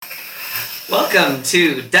Welcome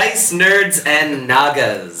to Dice Nerds and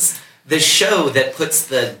Nagas, the show that puts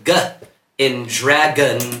the G in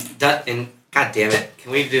dragon. In God damn it!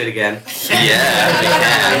 Can we do it again? Yeah, we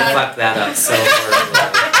can. I fucked that up so horribly.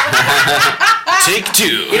 Take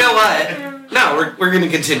two. You know what? No, we're gonna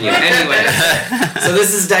continue anyway. So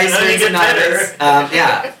this is Dice Nerds and Nagas.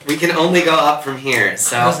 Yeah, we can only go up from here.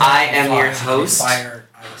 So I am your host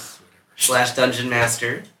 / dungeon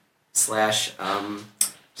master /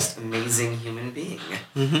 just amazing human being.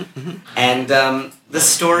 And the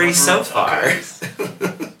story so far.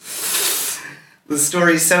 The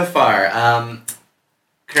story so far.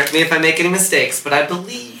 Correct me if I make any mistakes, but I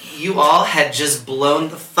believe you all had just blown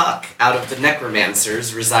the fuck out of the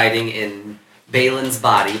necromancers residing in Balin's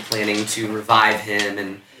body, planning to revive him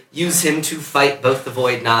and use him to fight both the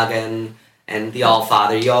Void Naga and the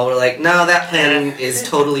Allfather. You all were like, no, that plan is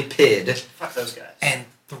totally pid. Fuck those guys. And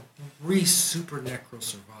 3 super necros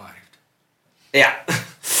survived. Yeah.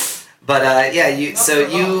 But,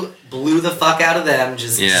 you blew the fuck out of them,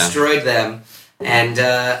 just destroyed them, and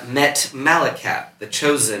met Malakat, the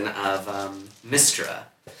chosen of Mystra.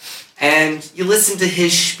 And you listened to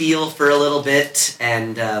his spiel for a little bit,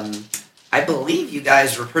 and I believe you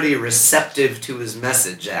guys were pretty receptive to his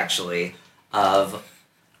message, actually, of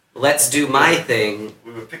let's do my thing.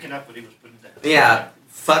 We were picking up what he was putting down. Yeah,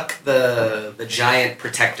 fuck the giant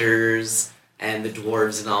protectors and the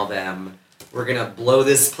dwarves and all them. We're gonna blow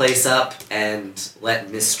this place up and let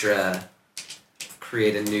Mystra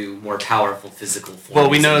create a new, more powerful physical form. Well,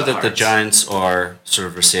 we know that the giants are sort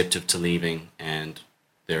of receptive to leaving, and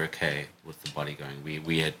they're okay with the body going.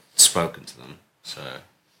 We had spoken to them, so...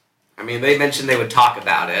 I mean, they mentioned they would talk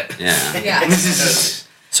about it. Yeah. Yeah.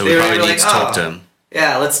 So we probably need to talk to him.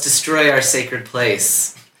 Yeah, let's destroy our sacred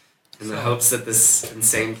place in the hopes that this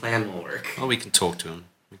insane plan will work. Oh, we can talk to him.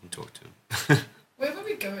 Where were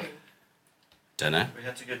we going? Don't know. We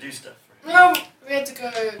had to go do stuff. No, we had to go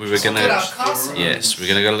We were to gonna- our castle. Yes, we're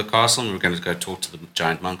going to go to the castle, and we're going to go talk to the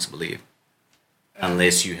giant monks, I believe.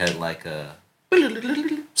 Unless you had like a...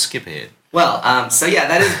 skip ahead. Well,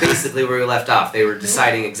 that is basically where we left off. They were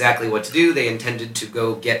deciding exactly what to do. They intended to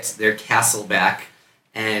go get their castle back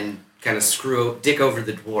and kind of dick over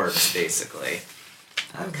the dwarves, basically.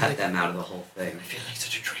 Cut them out of the whole thing. I feel like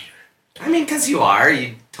such a traitor. I mean, because you are.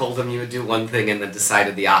 You told them you would do one thing and then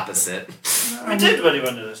decided the opposite. We did what he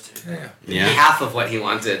wanted us to. Yeah. Half of what he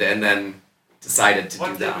wanted and then decided to do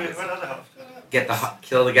What the did we? opposite. What other half?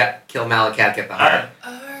 Kill Malakat, get the heart.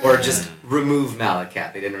 Oh. Or just remove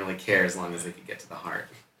Malakat. They didn't really care as long as they could get to the heart.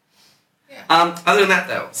 Yeah. Other than that,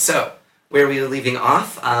 though, so where we were leaving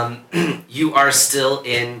off, you are still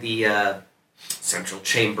in the central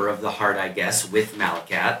chamber of the heart, I guess, with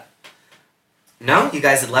Malakat. No? You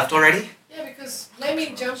guys had left already? Yeah, because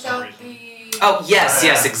Lemmy jumped out the... Oh,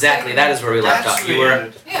 yes, exactly. That is where we left off. Yeah.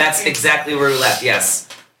 That's exactly where we left, yes.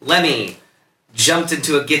 Lemmy jumped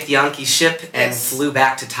into a Githyanki ship and flew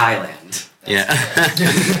back to Thailand. Yeah.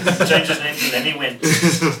 Changed his name to Lemmy Went.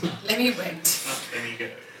 Lemmy went. There you go.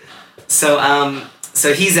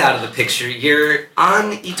 So he's out of the picture. You're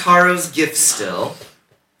on Itaro's gift still.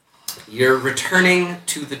 You're returning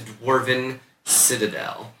to the Dwarven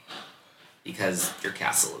Citadel because your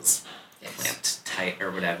castle is clamped tight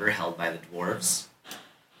or whatever, held by the dwarves.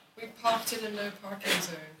 We parked in a no parking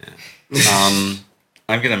zone.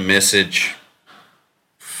 I'm going to message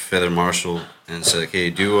Feather Marshal and say, okay,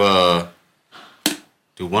 do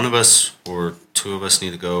one of us or 2 of us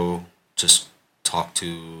need to go just talk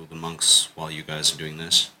to the monks while you guys are doing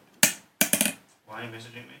this? Why are you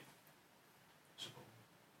messaging me?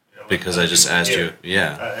 Because I just asked you.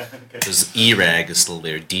 Yeah. Okay. Because E-Rag is still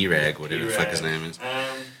there. D-Rag, whatever the fuck his name is.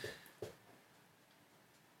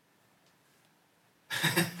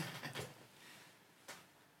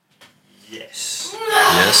 Yes.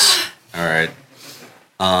 Yes? Alright.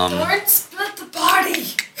 Don't split the party!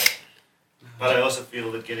 But I also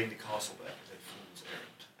feel that getting the castle back is a fool's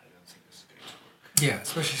errand. I don't think this is going to work. Yeah,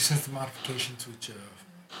 especially since the modifications which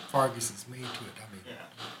Fargus has made to it. I mean,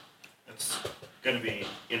 Yeah. It's going to be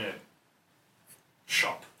in a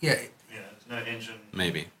shop. yeah, Yeah, there's no engine.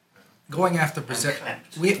 Maybe. going after Berserk,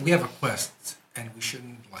 clamped. we have a quest, and we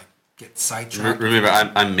shouldn't like get sidetracked. Remember,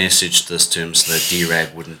 I messaged this to him so that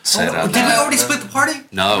D-Rag wouldn't set Oh, up. did we already split the party?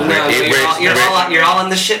 No, You're all on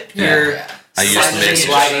the ship. Yeah. You're I used the silently message,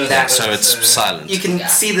 gliding back. so it's silent. You can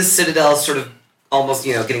see the citadel sort of almost,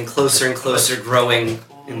 getting closer and closer, growing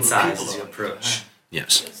in size as you approach.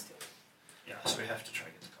 Yes. Yeah, so we have to try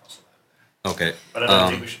and get the castle out of Okay. there. But I don't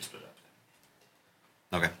think we should split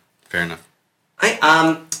up. Okay. Fair enough.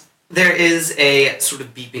 There is a sort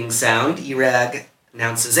of beeping sound. Erag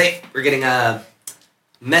announces, "Hey, we're getting a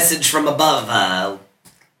Message from above.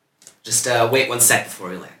 Just wait 1 sec before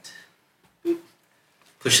we land.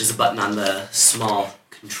 Pushes a button on the small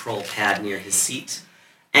control pad near his seat.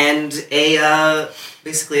 And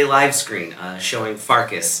basically a live screen showing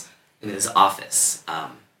Farkas in his office.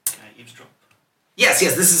 Eavesdrop. Yes,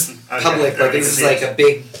 this is Okay, public. Like this is everything like a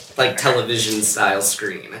big, like television style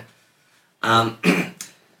screen.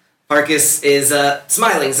 Farkas is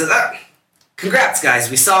smiling. Says, "Congrats, guys!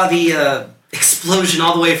 We saw the explosion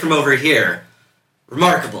all the way from over here.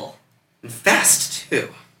 Remarkable and fast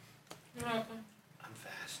too." You're welcome. I'm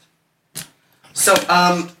fast. So,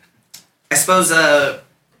 I suppose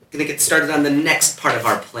gonna get started on the next part of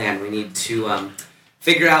our plan. We need to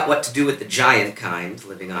figure out what to do with the giant kind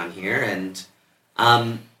living on here, and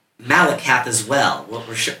Malakath as well. What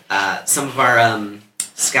we're some of our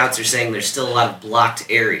scouts are saying there's still a lot of blocked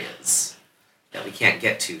areas that we can't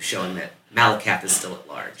get to, showing that Malakath is still at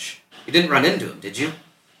large. You didn't run into him, did you?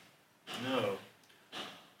 No.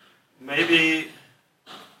 Maybe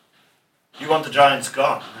you want the giants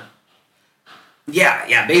gone, huh?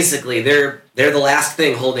 Yeah. Basically, they're the last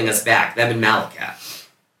thing holding us back. Them and Malakath.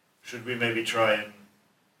 Should we maybe try and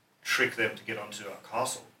trick them to get onto our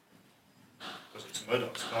castle? Because it's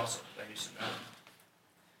Murdoch's castle. They used to know.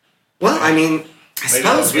 Well, I mean, I Maybe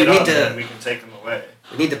suppose we they'll need get on and to. we can take them away.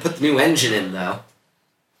 We need to put the new engine in, though.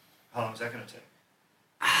 How long is that going to take?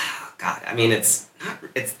 Oh, God, I mean, it's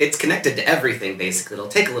connected to everything, basically. It'll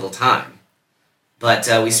take a little time. But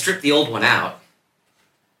we stripped the old one out.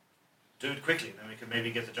 Do it quickly, then we can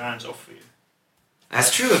maybe get the giants off for you.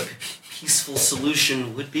 That's true. A peaceful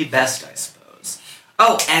solution would be best, I suppose.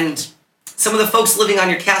 Oh, and some of the folks living on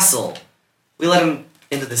your castle, we let them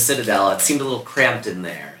into the Citadel. It seemed a little cramped in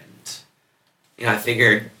there. And, I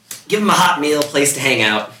figured, give them a hot meal, place to hang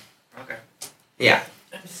out. Okay. Yeah.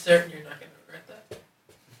 I'm certain you're not going to regret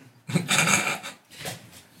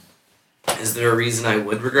that. Is there a reason I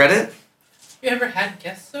would regret it? You ever had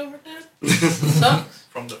guests over, Dad? Sucks.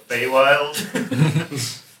 From the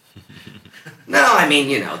Feywild? No, I mean,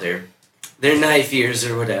 they're knife ears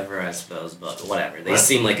or whatever, I suppose, but whatever. They What?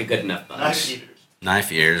 seem like a good enough bunch. Knife eaters.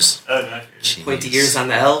 Knife ears. Oh, knife eaters. Jeez. Pointy ears on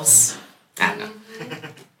the elves? I don't know.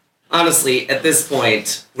 Honestly, at this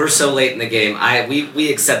point, we're so late in the game,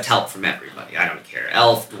 we accept help from everybody. I don't care.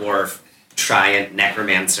 Elf, dwarf, Triant,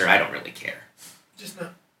 necromancer, I don't really care. Just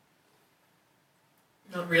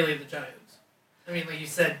not really the giants. I mean, like you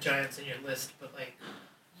said, giants in your list, but like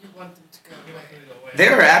You want them to go you want away. them to go away.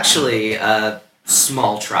 There are actually a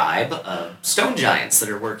small tribe of stone giants that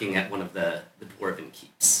are working at one of the dwarven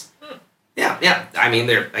keeps. Yeah. I mean,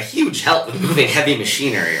 they're a huge help with moving heavy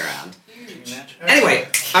machinery around. Huge. Anyway,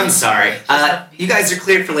 I'm sorry. You guys are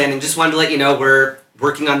cleared for landing. Just wanted to let you know we're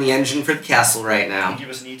working on the engine for the castle right Can now. you give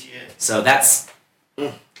us an ETA? So that's,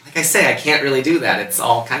 like I say, I can't really do that. It's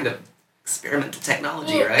all kind of experimental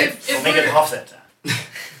technology, Well, right? if We'll make it we're- half that time.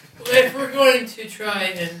 If we're going to try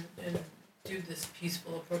and do this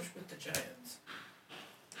peaceful approach with the giants,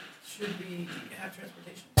 should we have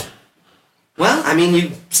transportation? Well, I mean,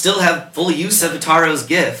 you still have full use of Ataro's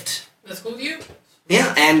gift. That's cool with you?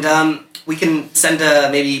 Yeah, and we can send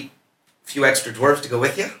maybe a few extra dwarves to go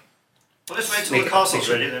with you. Well, let's wait till Make the it castle's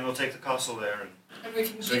official. ready, then we'll take the castle there. And And we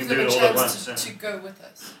can So you give can them a do it all at chance once, to yeah. go with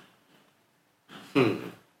us.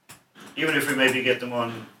 even if we maybe get them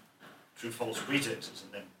on through false pretenses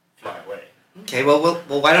and then fly away. Okay, well,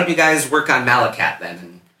 why don't you guys work on Malakath then,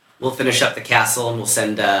 and we'll finish up the castle, and we'll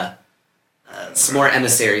send some more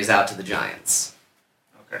emissaries out to the giants.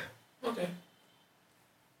 Okay. Okay.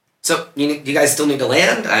 So, you guys still need to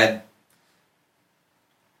land?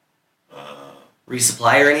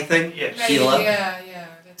 Resupply or anything? Yes. Yeah, Heal up? yeah,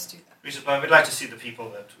 let's do that. Resupply. We'd like to see the people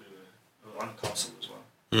that were on the castle as well.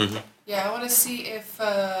 Mm-hmm. Yeah, I want to see if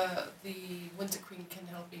the Winter Queen can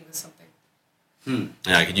help me with something.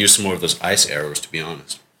 Yeah, I could use some more of those ice arrows, to be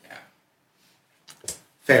honest. Yeah.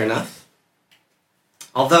 Fair enough.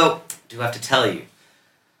 Although, I do have to tell you,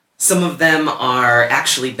 some of them are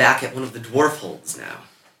actually back at one of the dwarf holds now.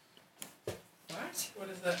 What? What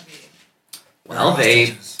does that mean? Well, they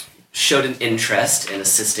Hostages. showed an interest in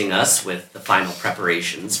assisting us with the final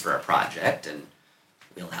preparations for our project, and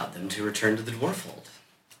we allowed them to return to the dwarf hold.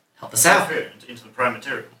 Help us out. Fair, into the prime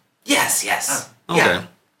material. Yes. Okay. Yeah.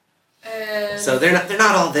 And So they're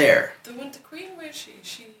not all there. the Winter Queen, where is she?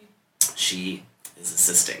 She is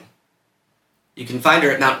assisting. You can find her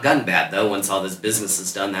at Mount Gunbad, though. Once all this business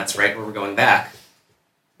is done, that's right where we're going back.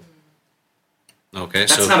 Okay,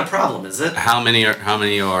 That's so not a problem, is it? how many are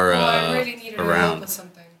Well, I really need her help around? with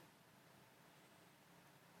something.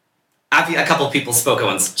 A couple of people spoke at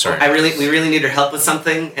once. Sorry. We really need her help with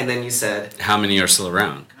something, and then you said, How many are still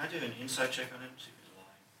around? Can I do an insight check on him? See if he's alive.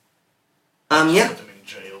 Yeah. Put them in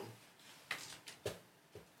jail.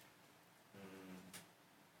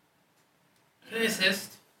 Can I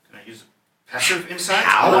assist? Can I use passive insight?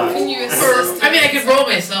 How? Can you Or, assist? I mean, I could roll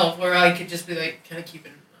myself, or I could just be like, kind of keep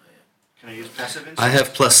an eye Can I use passive insight? I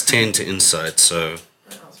have plus 10 to insight, so out.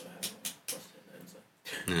 I also have plus 10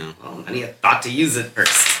 insight. yeah. Well, I need a thought to use it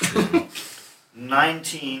first.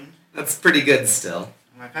 19. That's pretty good still.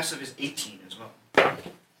 My passive is 18 as well.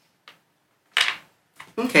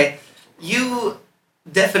 Okay. You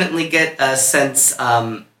definitely get a sense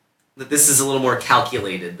that this is a little more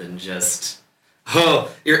calculated than just,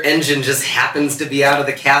 oh, your engine just happens to be out of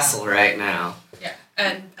the castle right now. Yeah,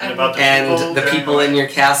 And and about the And people the going people in away. your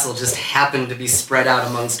castle just happen to be spread out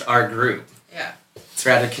amongst our group. yeah, It's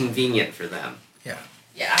rather convenient for them. Yeah.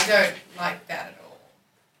 yeah. I don't like that at all.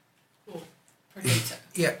 Cool. Perdita.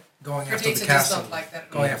 Yeah. Going after Perdita the does castle. not like that at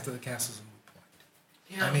all. Going after the castle's a moot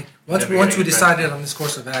point. Yeah. I mean, Never once we getting decided on this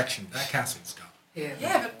course of action, that castle's gone. Yeah.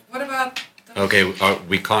 Yeah, but what about the Okay,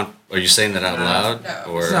 we can't. Are you saying that out loud? No.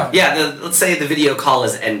 Or No. Yeah, let's say the video call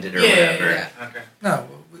is ended or Yeah, whatever. Yeah. Okay. No,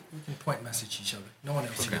 we can point message each other. No one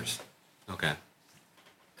else Okay. hears. okay.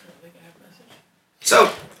 I don't think I have a message.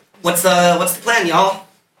 So, what's the plan, y'all?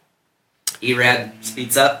 Erad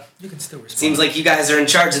speeds up. You can still respond. Seems like you guys are in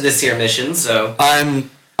charge of this here mission, so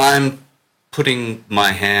I'm putting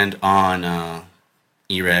my hand on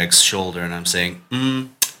Erag's shoulder and I'm saying,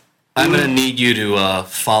 I'm gonna need you to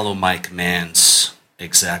follow my commands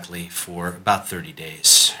exactly for about 30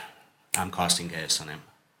 days. I'm casting gas on him.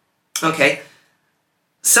 okay.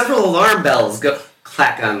 Several alarm bells go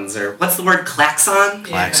claxons, or what's the word? Klaxon?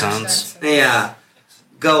 Klaxons? Yeah.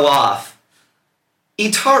 Go off.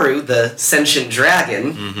 Itaru, the sentient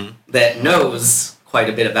dragon Mm-hmm. that knows quite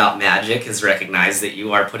a bit about magic, has recognized that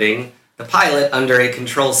you are putting the pilot under a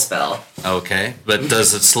control spell. Okay, but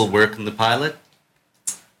does it still work in the pilot?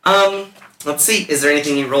 Let's see. Is there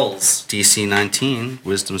anything he rolls? DC 19,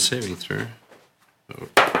 Wisdom saving throw. I think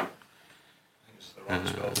it's the wrong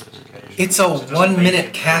spell for this occasion. It's a So it doesn't 1 make minute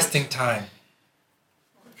it- casting time.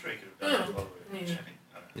 I'm sure you could have done it while we were Yeah. chatting.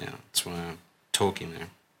 I don't know. Yeah, that's why I'm talking there.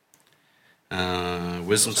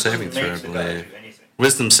 Wisdom Also, it saving doesn't throw, I make the guy believe. do anything.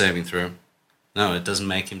 Wisdom saving throw. No, it doesn't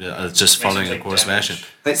make him do. It's just Makes him following the take course of damage. action.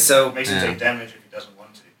 Wait, so, Makes him Yeah. take damage if he doesn't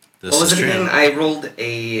want to. This what was is it true. again? I rolled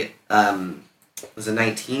a, was it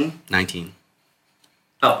 19? 19.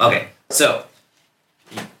 Oh, okay. So,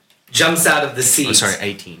 he jumps out of the seat. Oh, sorry,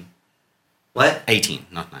 18. What? 18,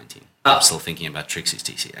 not 19. Oh. I'm still thinking about Trixie's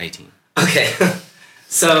DC. 18. Okay.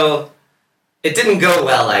 So, it didn't go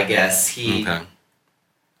well, I guess. He Okay.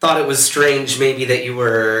 thought it was strange maybe that you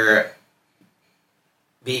were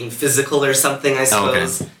being physical or something, I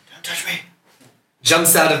suppose. Don't touch me!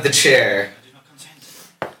 Jumps out of the chair, I do not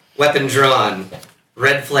consent. weapon drawn,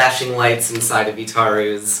 red flashing lights inside of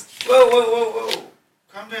Itaru's. Whoa, whoa, whoa, whoa!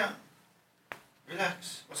 Calm down.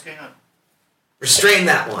 Relax. What's going on? Restrain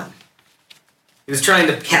that one. He was trying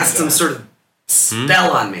to cast some sort of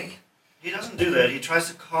spell on me. He doesn't do that. He tries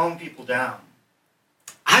to calm people down.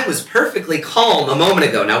 I was perfectly calm a moment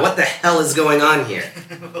ago. Now what the hell is going on here?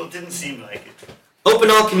 Well, it didn't seem like it.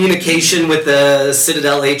 Open all communication with the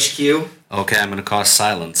Citadel HQ. Okay, I'm gonna cast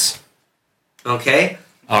silence. Okay?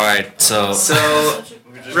 Alright, so. So,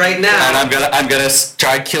 We were just right And now... I'm gonna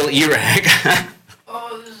try to kill Erag.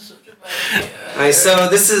 Oh, this is such a bad idea. Alright, so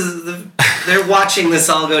this is... They're watching this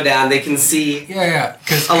all go down. They can see Yeah,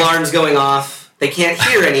 because alarms going off. They can't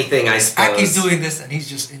hear anything, I suppose. Aki's doing this and he's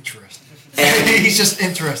just interested. And- he's just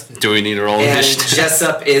interested. Do we need to roll And initiative?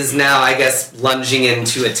 Jessup is now, I guess, lunging in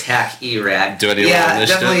to attack Erag. Do I need to roll Yeah,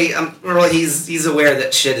 initiative? definitely. Well, he's aware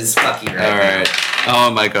that shit is fucky right now. Alright.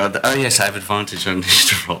 Oh my god. Oh yes, I have advantage on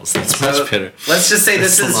initiative rolls. That's So, much better. let's just say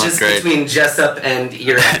this That's is not just great. between Jessup and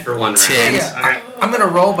Erag for one round. Ten. Yeah, I'm gonna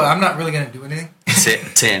roll, but I'm not really gonna do anything.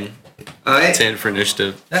 10. Alright? 10 for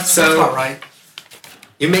initiative. That's So- about right.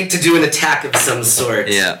 You make to do an attack of some sort.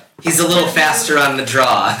 Yeah. He's a little faster on the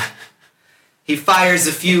draw. He fires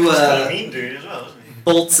a few He's kind of a mean dude as well, isn't he?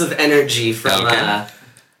 bolts of energy from Okay.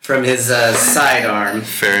 from his sidearm.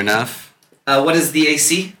 Fair enough. What is the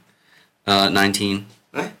AC? 19.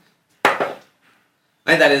 Right,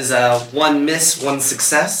 that is one miss, one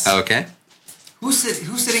success. Okay. Who's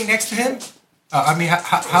sitting next to him? I mean,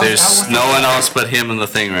 how There's no one else but him in the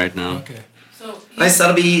thing right now. Okay. So, Nice,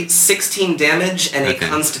 that'll be 16 damage and Okay. a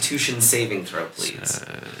Constitution saving throw, please.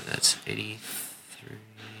 That's 83,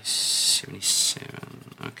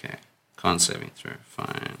 77. Okay. Con saving throw.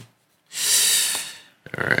 Fine.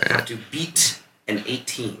 You Alright. have to beat an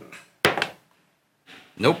 18.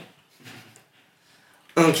 Nope.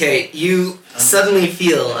 Okay, you suddenly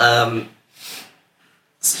feel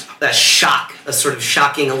a shock, a sort of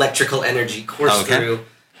shocking electrical energy course Okay. through,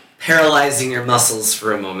 paralyzing your muscles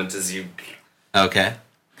for a moment as you Okay.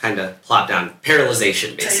 kind of plop down.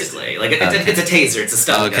 Paralyzation, basically. Like it's a taser. It's a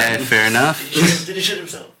stun Okay, gun. fair enough. Did he shoot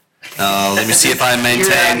himself? Let me see if I Irag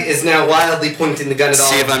maintain. is now wildly pointing the gun at all.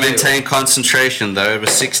 See if I of you. maintain concentration though. It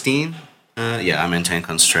was 16. Yeah, I maintain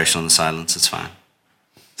concentration on the silence. It's fine.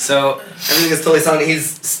 So everything is totally silent. He's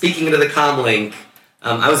speaking into the comm link.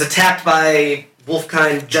 I was attacked by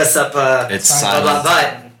Wolfkind Jessup. It's Blah, blah, silent.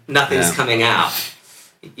 but nothing's Yeah. coming out.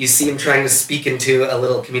 You see him trying to speak into a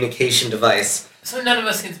little communication device. So none of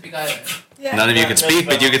us can speak either. Yeah. None of you No, can no speak,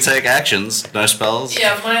 but you spells. can take actions. No spells.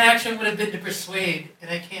 Yeah, my action would have been to persuade, and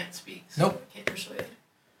I can't speak. So Nope. I can't persuade.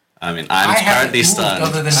 I mean, I'm I haven't currently moved other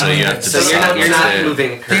stunned, than so doing you have this. to So decide you're what not to do. moving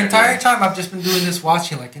The currently. entire time I've just been doing this,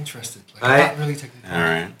 watching, like interested. Like, Alright. I'm not really taking part. All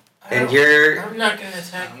right. And you're I'm not gonna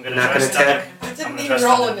attack. I'm gonna Not try gonna stun attack? him. I I'm didn't gonna even try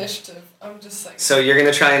roll stun him. initiative. I'm just like. so you're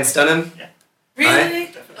gonna try and stun him.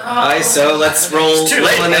 Really? Oh. Alright, so let's roll It's too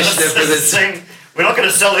late. roll man. initiative for this. Thing. We're not going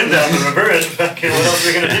to sell him down the reverse. Fucking what else are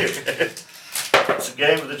we going to do? It's a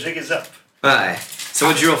game where the jig is up. Alright. So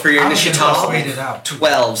what'd you roll for your I was initiative? gonna wait it out.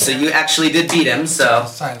 12. So you actually did beat him. So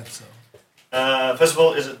Silent, so. First of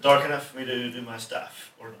all, is it dark enough for me to do my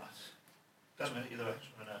stuff or not? Doesn't matter either way.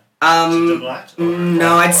 Just wanna know. Dim light or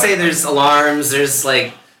no, I'd say there's alarms. There's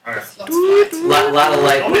like Okay. Lots of lights. lot of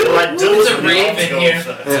like. Only the light It's dills a when the raven alarms go here. off,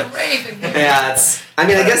 so- It's a raven here. Yeah, it's. I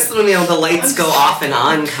mean, I guess the lights go off and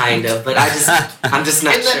on, kind of, but I'm just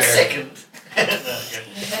not In that sure. second.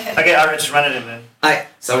 Okay, alright, just run at him then. Alright,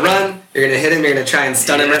 so run. You're gonna hit him. You're gonna try and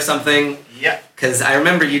stun him or something. Yeah. Because I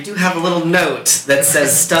remember you do have a little note that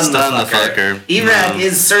says "stun, Stun the the fucker." fucker. Irad No.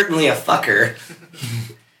 is certainly a fucker.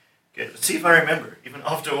 Good. Let's see if I remember, even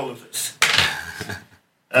after all of this.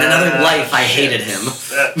 In another life, I hated shit. him.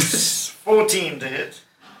 That's 14 to hit.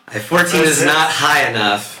 14 is not high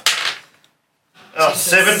enough. Oh, Jesus.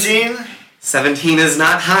 17. 17 is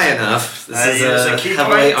not high enough. This I is use a a key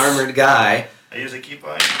heavily point. armored guy. I use a key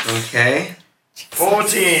point. Okay.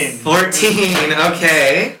 14. 14.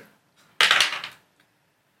 Okay.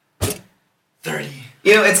 30.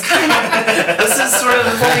 You know, it's kind of this is sort of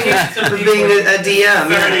the thing with being a DM.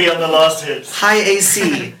 30 on the last hit. High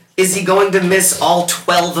AC. Is he going to miss all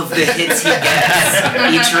 12 of the hits he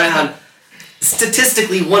gets each round?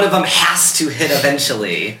 Statistically, one of them has to hit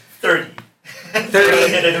eventually. 30.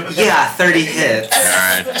 30. Yeah, 30 hits.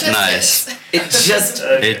 Alright, Just nice. this. It just.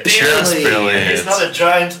 Okay. It just Barely. barely He's hits. not a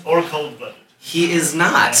giant or cold-blooded. He is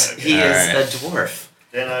not. He is Alright. a dwarf.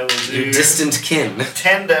 Then I will Your do distant kin.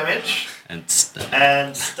 10 damage And stun.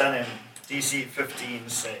 and stun him. DC 15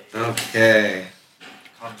 save. Okay.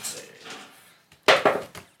 Can't save.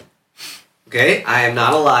 Okay, I am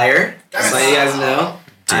not a liar. Just so you guys know.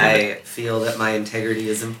 Damn I feel that my integrity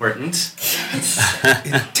is important.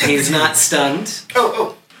 He's not stunned.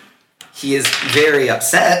 Oh, He is very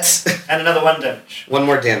upset. and another 1 damage. One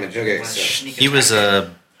more damage. Okay, One so. sneak He was attack.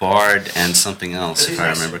 a bard and something else, But if he's I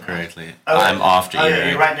next to remember him, right? correctly. Oh, I'm after oh, you. yeah,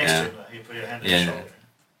 you're right next yeah. to him. You put your hand on Yeah. his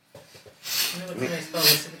shoulder. Let me look at my spell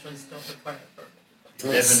list, see which ones don't require a purple.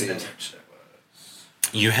 11 Let's see. damage. That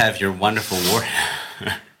was. You have your wonderful war.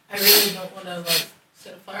 I really don't want to like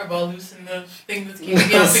set a fireball loose in the thing that's keeping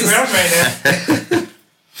me off the ground right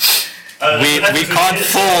now. we that's can't it.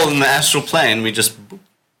 fall in the astral plane. We just.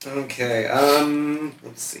 Okay,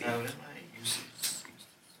 let's see. What is my uses?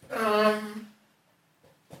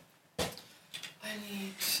 I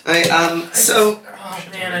need. So, Oh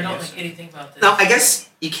man, I don't like anything about this. now I guess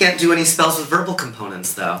you can't do any spells with verbal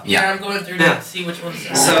components, though. Yeah, I'm going through Yeah. to see which ones.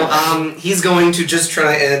 So, he's going to just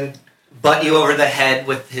try and butt you over the head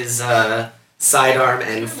with his, sidearm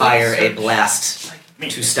and fire a blast Me.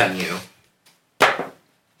 to stun you.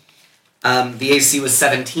 The AC was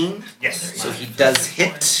 17, Yes. so he does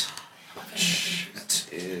hit. That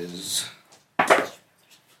is.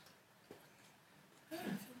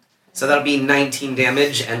 So that'll be 19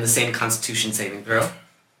 damage and the same Constitution saving throw.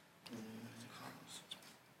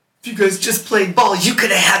 If you guys just played ball, you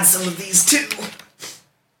could have had some of these too.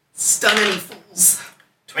 Stun any fools.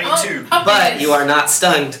 22. But you are not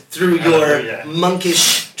stunned. Through Oh, your yeah.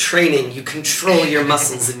 monkish training, you control your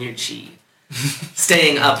muscles and your chi.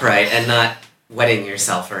 Staying upright and not wetting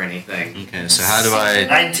yourself or anything. Okay, so how do I.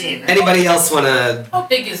 19. Anybody else want to... How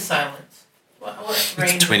big is silence? What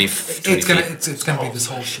range? 20 It's gonna be this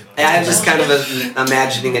whole shit. I'm just kind of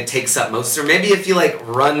imagining it takes up most, or maybe if you like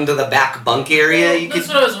run to the back bunk area, you That's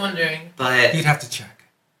could. what I was wondering. But You'd have to check.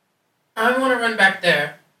 I want to run back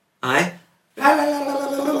there. I.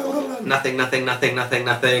 Nothing,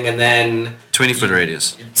 and then 20-foot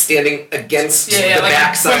radius. you're standing against Yeah, the like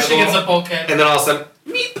back side of pushing the against wall, a bulkhead. and then all of a sudden,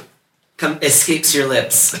 meep, escapes your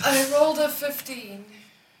lips. I rolled a 15.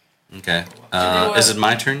 Okay. Is it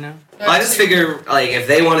my turn now? Well, I just figure, like, if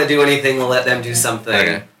they want to do anything, we'll let them do something.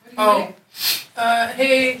 Okay. Oh,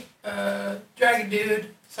 hey, dragon dude.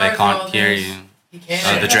 Sorry I for all can't hear this. you. He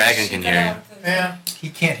can't. Oh, the dragon can hear you. Yeah, He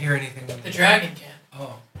can't hear anything. the dragon can.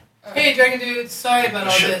 Oh. Hey, dragon dude. Sorry about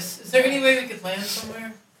all Shit. this. Is there any way we could land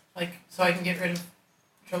somewhere, like, so I can get rid of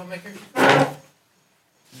Troublemaker?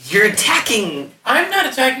 You're attacking. I'm not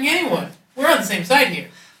attacking anyone. We're on the same side here.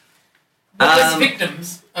 We're just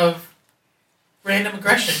victims of random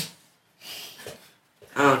aggression.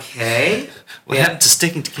 Okay. What happened to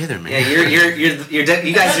sticking together, man? Yeah,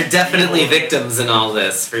 you guys are definitely victims in all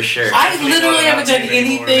this for sure. I literally haven't done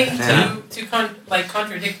Anymore. anything Yeah. to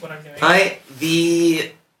contradict what I'm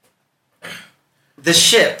doing. The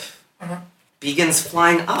ship Uh-huh. begins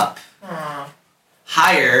flying up Aw.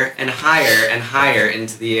 higher and higher and higher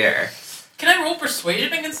into the air. Can I roll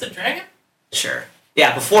persuasion against the dragon? Sure.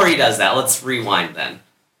 Yeah, before he does that, let's rewind then.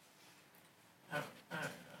 I don't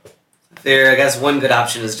know. There, I guess one good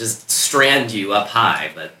option is just strand you up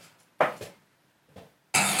high, but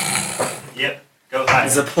Yep. Go high.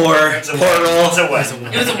 it's a poor It's a roll. It's a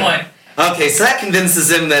win. It was a 1. Okay, so that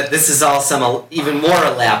convinces him that this is all some even more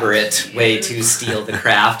elaborate way to steal the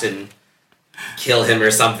craft and kill him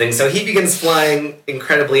or something. So he begins flying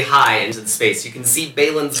incredibly high into the space. You can see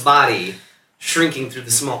Balin's body shrinking through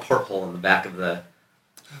the small porthole in the back of the...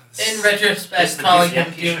 In retrospect, Is the calling beef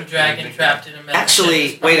him yucky Doom shit Dragon big? trapped in a metal Actually,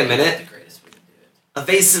 ship is wait a probably minute. The greatest way to do it.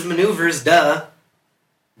 Evasive maneuvers, duh.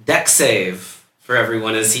 Deck save for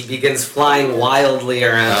everyone as he begins flying wildly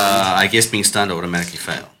around. I guess being stunned automatically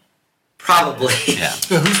fail. Probably. Yeah.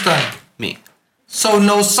 Who's done? Me. So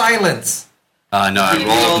no silence. No, I You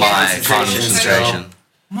rolled rolled my concentration concentration.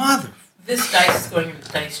 Mother. This dice is going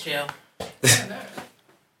into dice jail.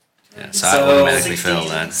 Yeah, so I So, automatically 16. fail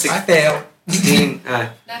that. I fail. 16.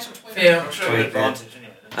 Natural 20. Fail. I'm sure we have advantage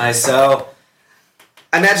anyway. So,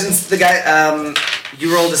 I imagine the guy,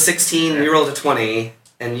 you rolled a 16, you rolled a 20,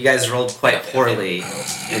 and you guys rolled quite poorly,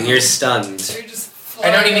 and you're stunned. So you're just I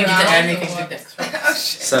don't even get to add flying anything to around dex. or what? Oh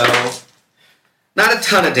shit. So, not a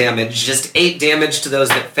ton of damage, just 8 damage to those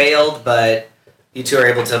that failed, but you two are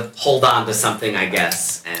able to hold on to something, I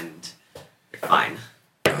guess, and you're fine.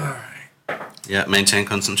 Yeah, maintain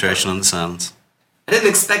concentration on the sounds. I didn't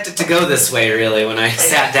expect it to go this way, really, when I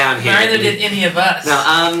sat down here. Neither did any of us. No,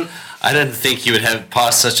 I didn't think you would have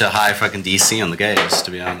passed such a high fucking DC on the gaze,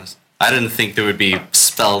 to be honest. I didn't think there would be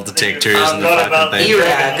spell detectors and the Not fucking about thing.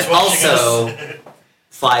 Erag watching also us.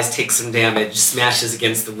 flies, takes some damage, smashes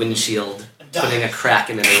against the windshield, putting a crack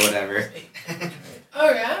in it or whatever. Oh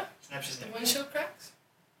yeah? Snaps his The neck. windshield cracks?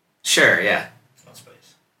 Sure, yeah. It's not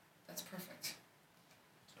space. That's perfect.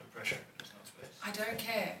 It's no pressure. It's not space. I don't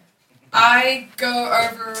care. I go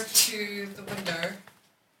over to the window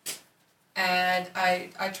and I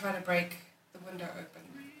try to break the window open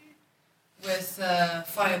with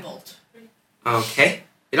firebolt. Okay.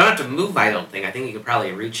 You don't have to move, I don't think. I think you could probably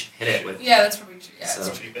hit it with... Yeah, that's probably true. Yeah. So- It's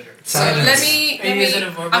actually better. So Silence. let me. Are you using a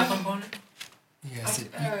verbal I'm- component? Yes,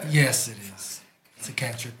 Uh, yes, it is. It's a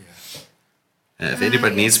cantrip, yeah. Yeah, if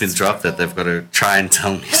anybody needs me to drop that, they've got to try and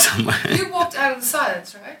tell me somewhere. You walked out of the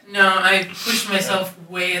silence, right? No, I pushed myself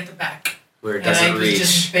way at the back. Where it And I doesn't was reach.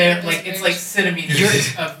 just like it's like centimeters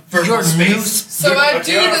Your- of verbal Your new, space. So I But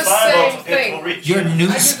do you're on the fireball, same it will thing. reach your you. new I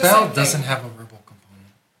do the spell same thing. doesn't have a verbal component.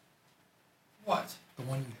 What? The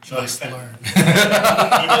one you No, just it's learned.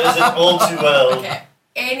 He knows it all too well. Okay.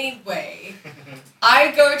 Anyway,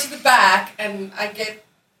 I go to the back and I get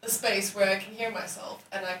a space where I can hear myself,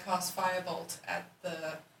 and I cast firebolt at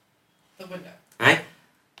the window. Right?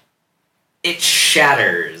 It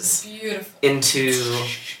shatters Beautiful. into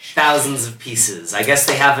thousands of pieces. I guess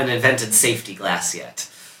they haven't invented safety glass yet.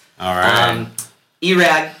 Alright.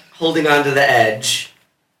 Erag holding onto the edge,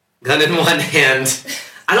 gun in one hand.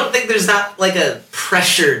 I don't think there's not like a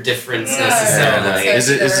pressure difference No, necessarily. no, Is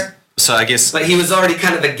it- so I guess... But he was already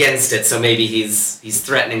kind of against it, so maybe he's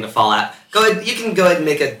threatening to fall out. Go ahead. You can go ahead and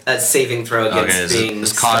make a saving throw against Okay, being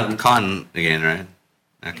it's stunned. con again, right?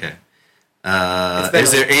 Okay. It's been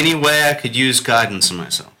Is there any way I could use guidance on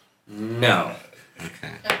myself? No,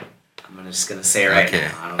 Okay. I'm just gonna say right Okay.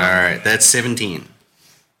 now. I don't know. Alright, that's 17.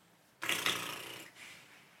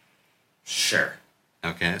 Sure.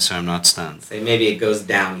 Okay, so I'm not stunned. Say maybe it goes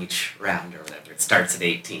down each round or whatever. It starts at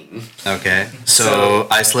 18. Okay, so So-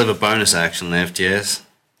 I still have a bonus action left, yes?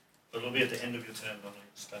 But it'll be at the end of your turn, not on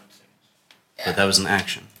stun things. But that was an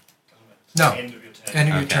action. Doesn't No. matter. It's the end of your turn. End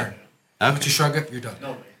of your Okay. turn. Once Okay. you shrug it, you're done.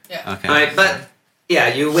 Normally. Yeah. Okay. Alright, but yeah,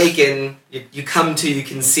 you awaken, you come to, you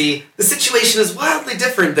can see the situation is wildly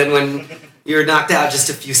different than when You were knocked out just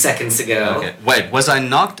a few seconds ago. Okay. Wait, was I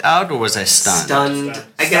knocked out or was I stunned? Stunned.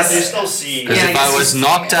 I guess. You still see. Because Yeah, if I guess I was you-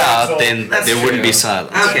 knocked out, then That's there wouldn't true. be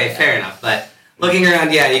silence. Okay, fair enough. But looking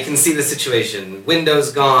around, yeah, you can see the situation.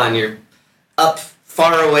 Window's gone. You're up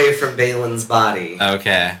far away from Balin's body.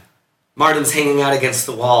 Okay. Martin's hanging out against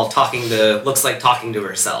the wall, looks like talking to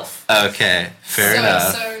herself. Okay. Fair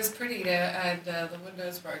enough. So is Perdita, and the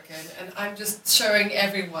window's broken, and I'm just showing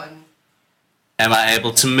everyone, Am I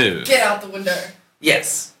able to move? get out the window.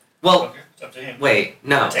 Yes. Well, Okay, it's up to him. wait,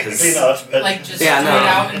 no. 'cause- Technically not, but Like just Yeah, straight no.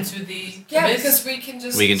 out into the Yeah, abyss? because we can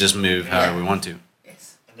just. We can just move however we want to.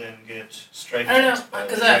 Yes. and then get straight. I don't know,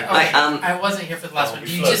 because I wasn't here for the last Oh, one. we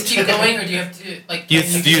Do you float. just keep going, or do you have to like? You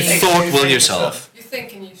can you think- thought will yourself. You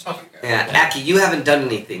think and you should Oh. go. Yeah, Aki, you haven't done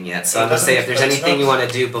anything yet, so I'm gonna say if there's anything you want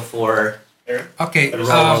to do before Aaron, Okay, roll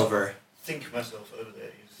over. think myself over there.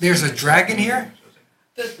 there's a dragon here?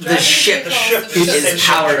 The ship is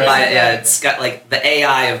powered by it's got like the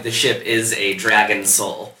AI of the ship is a dragon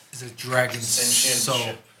soul. It's a dragon Sentient soul.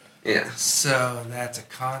 ship. Yeah. So that's a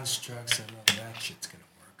construct, so none of that shit's gonna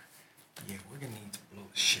work. Yeah, we're gonna need to blow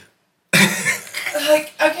the ship.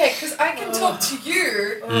 Like, okay, because I can talk to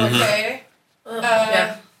you, okay?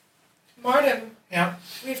 yeah. Martin, Yeah.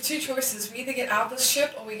 we have two choices. We either get out this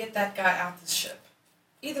ship or we get that guy out this ship.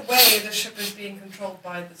 Either way, the ship is being controlled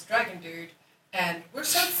by this dragon dude, and we're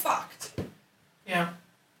so fucked. Yeah.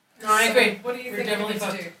 No, I So, agree. What do you We're think we definitely need to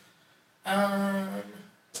fucked. do?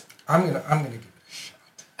 I'm gonna give it a shot.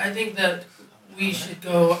 I think that we should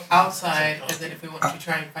go outside, and then if we want to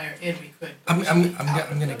try and fire in, we could. I'm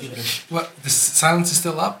gonna give it a shot. What? The silence is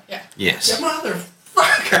still up? Yes.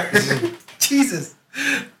 Motherfucker! Jesus.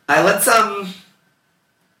 Let's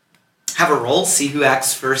have a roll. See who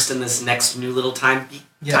acts first in this next new little time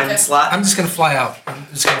Okay. slot. I'm just gonna fly out. I'm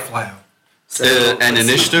just gonna fly out. So An let's see.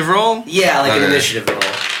 initiative roll? Yeah, like an Okay. initiative roll.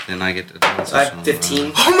 Then I get advantage So I have on,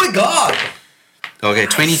 15. Oh my god! Okay,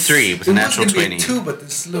 23 with a It was natural gonna be 20. a 2, but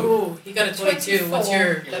this low. Ooh, he got a 22. What's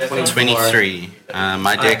your? 23.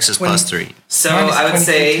 My dex is 20. plus 3. So Mine is I would 22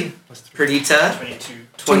 say plus 3. Perdita, 22.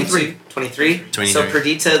 23. 23. 23. So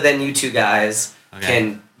Perdita, then you two guys Okay.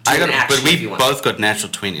 can do I an got, action but we if you want. both got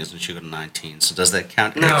natural 20s and she got a 19. So does that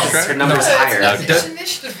count No, extra? her number's No. higher. Okay. It's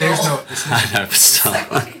initiative roll. There's no. It's I know, but still.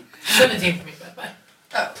 Like, what? 17 for me, but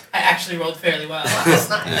Oh, I actually rolled fairly well. that's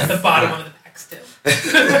nice. At the bottom of the pack still.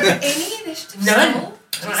 Any initiative? None. roll?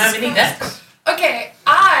 I don't have any decks. Okay,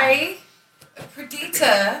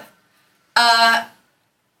 Perdita,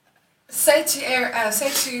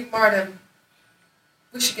 say to Martin,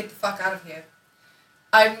 we should get the fuck out of here.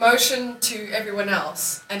 I motion to everyone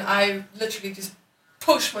else, and I literally just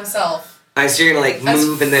push myself Alright, so you're gonna like as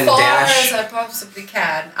move and then far dash. as I possibly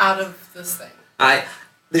can out of this thing.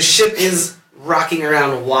 The ship is rocking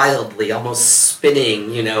around wildly, almost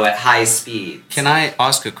spinning, at high speed. Can I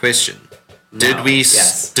ask a question? No.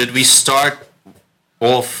 Yes. Did we start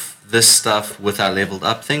off this stuff with our leveled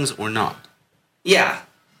up things or not? Yeah.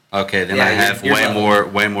 Okay, then Yeah, I have you're way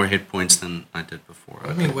leveled. more hit points than I did before.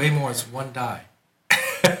 I mean, way more is one die.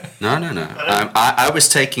 No. I was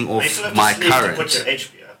taking You still off have my to sleep to current. put your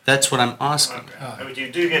HP up. That's what I'm asking. Okay. Oh. But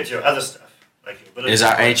you do get your other stuff. Like your ability Is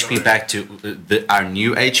our points HP already. back to our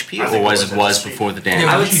new HP, I or think was it it was was at the before the Yeah, damage?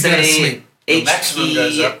 I would you gotta say sleep. The maximum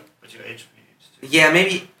goes HP. up, but your HP is too. Yeah,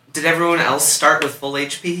 maybe. Did everyone else start with full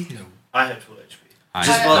HP? You know, I had full HP. I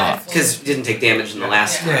Just I- well, I- because you didn't take damage in the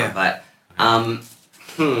last Yeah. round, but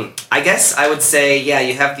I guess I would say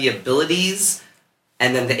you have the abilities,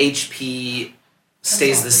 and then the HP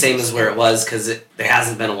stays the same as where it was because there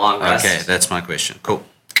hasn't been a long rest. Okay, that's my question. Cool.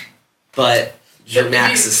 But your But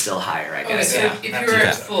max you- is still higher, I Okay, guess. so Yeah. if That's you're okay.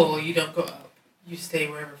 at full, you don't go up. You stay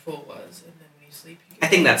wherever full was, and then when you sleep, you I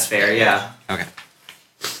think that's fair. Yeah. Okay.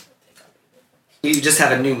 You just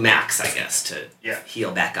have a new max, I guess, to Yeah.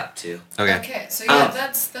 heal back up to. Okay. So yeah,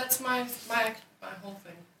 that's my whole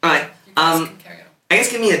thing. All right. You guys can carry on. I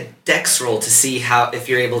guess give me a dex roll to see if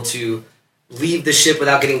you're able to leave the ship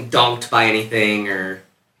without getting donked by anything, or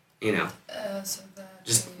So that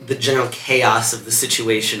just is- the general chaos of the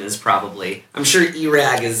situation is probably. I'm sure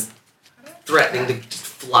Erag is threatening to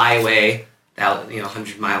fly away out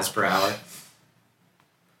 100 miles per hour.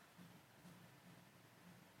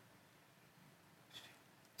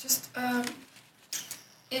 Just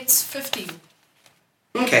it's 15.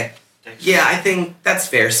 Okay. Dex. Yeah, I think that's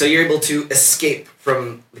fair. So you're able to escape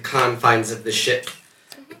from the confines of the ship.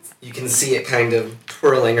 You can see it kind of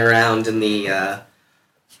twirling around in the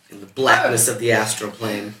blackness of the astral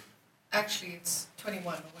plane. Actually, it's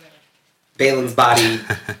 21 or whatever. Balin's body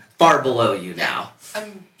far below you now.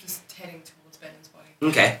 I'm just heading towards Ben's body.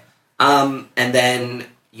 Okay. And then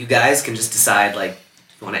you guys can just decide,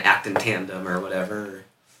 you want to act in tandem or whatever.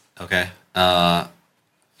 Okay. I'm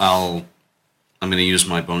gonna use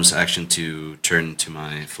my bonus action to turn to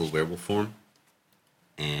my full werewolf form,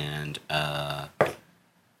 and I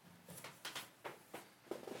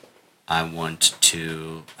want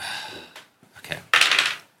to. Okay.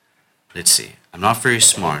 Let's see. I'm not very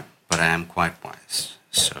smart, but I am quite wise.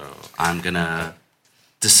 So I'm gonna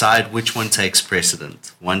decide which one takes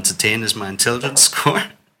precedent. 1 to 10 is my intelligence score.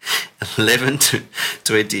 11 to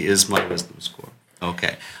 20 is my wisdom score.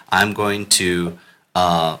 Okay. I'm going to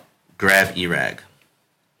grab Erag.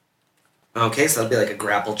 Okay, so that'll be like a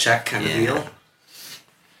grapple check kind of deal.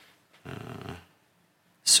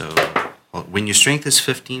 So when your strength is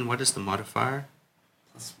 15, what is the modifier?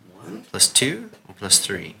 +1? +2 or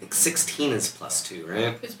 +3? I think 16 is +2,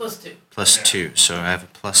 right? It's +2. +2. So I have a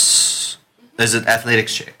plus. Is it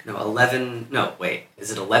athletics check? No, 11. No, wait.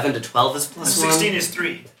 Is it 11 to 12 is +1? 16 is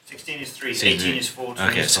 3. 16 is 3. 18 is 4. 20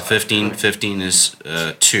 Okay, is so 5. 15 is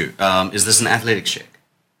 2. Is this an athletics check?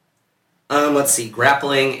 Let's see.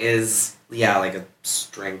 Grappling is like a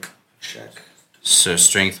strength check. So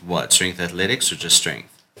strength what? Strength athletics or just strength?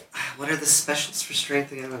 What are the specials for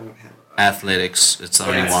strength again? I don't have. Athletics, it's the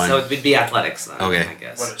only one. So it would be athletics then. Okay. I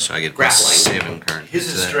guess. What- So I get Grappling. +7 currently. His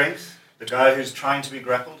is to that. strength. The guy who's trying to be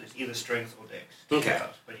grappled is either strength or dex. Okay.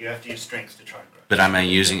 But you have to use strength to try and grapple. But am I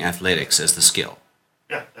using athletics as the skill?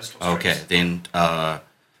 Yeah, that's still Okay, strength. then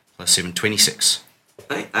 +7, 26.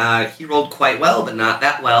 Right. He rolled quite well, but not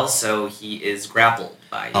that well, so he is grappled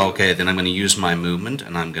by you. Okay, then I'm going to use my movement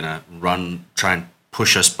and I'm going to try and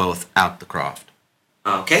push us both out the craft.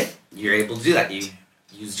 Okay, you're able to do that. You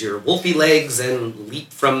used your wolfy legs and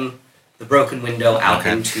leap from the broken window out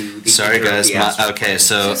Okay. into the. Sorry ether of guys, the astral. okay,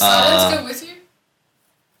 so Does silence go with you?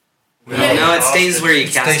 No, it stays where you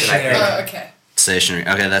cast it. I Stationary. think. Oh, okay. stationary.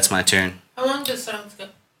 Okay, that's my turn. How long does silence go?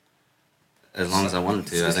 As long as I wanted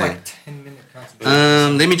to, I It's think. like 10-minute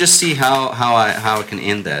concentration. Let me just see how I can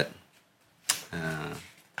end that.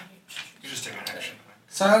 You just take an action.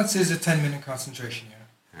 Silence is a 10-minute concentration, yeah.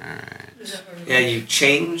 Alright. Is that what Yeah, you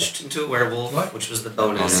changed into a werewolf, What? which was the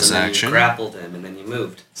bonus, Bonus and then action. you grappled him, and then you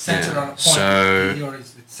moved. Centered Yeah, on a point. so-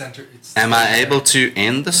 Yours, it's centered. It's Am I able to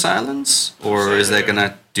end the silence? Or is that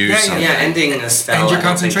gonna do Yeah, yeah, something? Yeah, ending a spell. End your I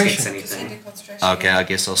don't think concentration. takes Just anything. ending concentration. Okay, I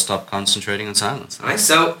guess I'll stop concentrating on silence. Alright,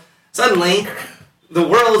 so suddenly the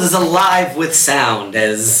world is alive with sound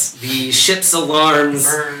as the ship's alarms,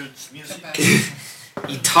 Birds, music. Come back.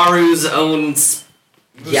 Itaru's own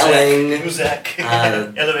yelling, Muzak.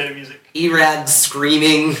 uh, Elevator music. Erad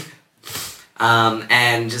screaming,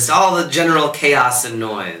 and just all the general chaos and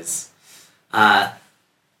noise.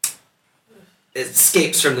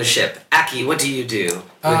 Escapes from the ship. Aki, what do you do with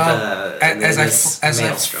as I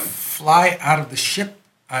maelstrom? fly out of the ship,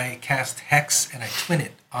 I cast Hex and I twin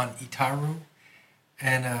it on Itaru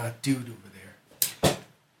and Dude over there.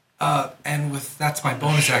 And with that's my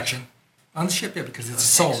bonus action on the ship, yeah, because it's a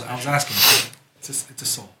soul. I was asking, it's a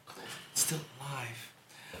soul. It's still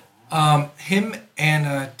alive. Him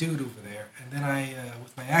and Dude over there, and then I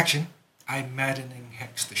with my action, I maddening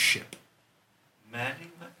hex the ship. Maddening.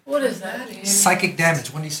 What is that? Psychic damage,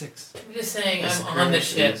 1d6. I'm just saying I'm on the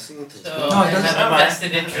ship, so No, it I doesn't- have a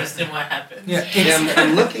vested interest in what happens. Yeah, Yeah, it's,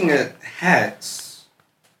 I'm looking at Hex.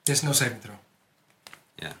 there's no saving throw.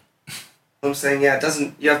 I'm saying, yeah, it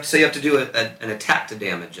doesn't. You have to do an attack to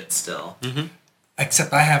damage it still.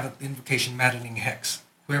 Except I have an invocation maddening hex.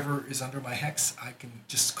 Whoever is under my hex, I can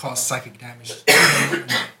just cause psychic damage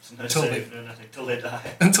No Till save, no nothing. Till they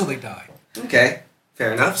die. until they die. Okay,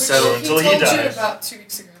 fair enough. Which So he Until he told you dies. about 2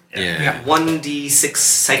 weeks ago. Yeah. 1d6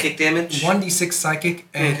 psychic damage. 1d6 psychic,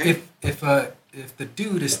 and Okay. if the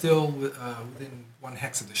dude is still within 1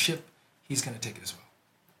 hex of the ship, he's gonna take it as well.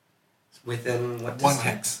 Within what? 1 distance?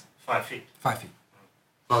 hex, 5 feet. 5 feet.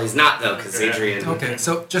 Well, he's not though, because Okay. Adrian. Okay,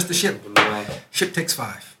 so just the ship. moved him away. Ship takes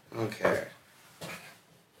 5. Okay.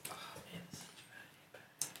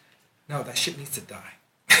 No, that ship needs to die.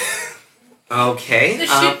 Okay. The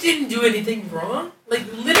ship didn't do anything wrong. Like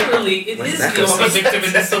literally, it Like is that the goes- only victim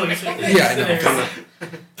in the solution. Yeah, I know. Scenario.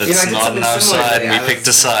 That's You know, I did not on something our similar side. today. We I picked a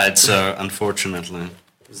was- side, so unfortunately.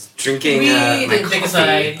 was drinking We my didn't pick a coffee.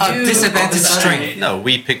 side. You Disadvantage picked a side. strength. No,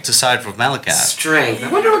 we picked a side for Malakath. Strength.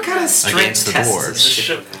 I wonder what kind of strength Against the test dwarves. this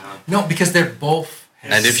ship would have. No, because they're both.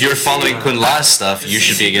 And if you're following Kunla's stuff, you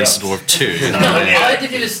should be against the dwarf too. You know No, what all I mean? I had to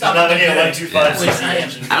do is stop. Not the any of gun, 1, 2, 5, which 6 I am. I don't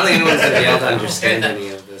think anyone's gonna be able to Okay, understand then. any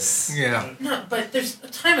of this. Yeah. No, but there's a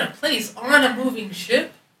time and a place on a moving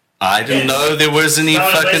ship. I didn't know there was any No,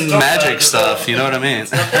 let's fucking talk magic about it. stuff. You know what I mean?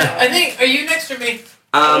 I think. Are you next or me?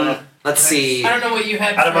 Let's see. I don't know what you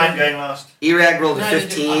had. I don't for- mind going last. Erag rolled a Neither do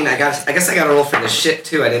 15. I guess I got to roll for the ship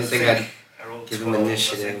too. I didn't think I'd I rolled Give him 12, I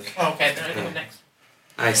initiative. think. Oh, okay, then I go next.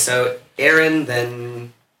 Alright, so Aaron,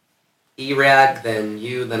 then Erag, then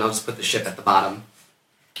you, then I'll just put the ship at the bottom.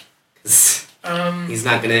 'Cause he's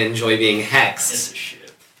not gonna enjoy being hexed. It's a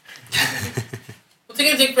ship. What's it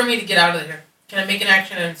gonna take for me to get out of here? Can I make an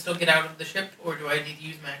action and still get out of the ship, or do I need to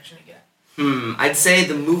use my action to get out? I'd say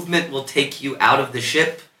the movement will take you out of the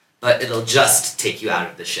ship, but it'll just take you out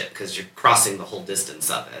of the ship because you're crossing the whole distance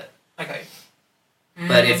of it. Okay.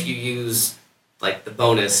 But if you use like the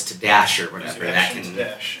bonus to dash or Use whatever, your that action to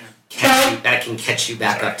can dash. catch you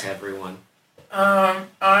back up to everyone.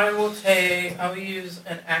 I will use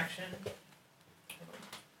an action.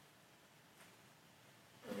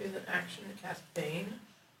 I'll use an action to cast Bane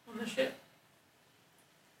on the ship.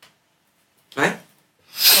 Right?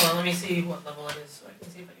 Hold on, let me see what level it is so I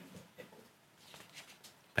can see if I can hit it.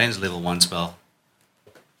 Bane's level 1 spell.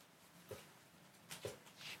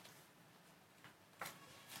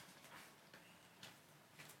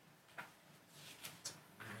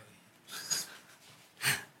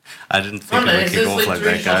 I didn't think no, it would it's kick just off like like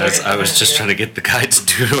three that, guys. shots. I was just trying to get the guy to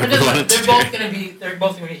do what we wanted to They're do. both gonna be. They're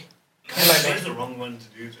both gonna be. Where's the wrong one to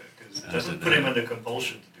do that? Because it doesn't put him under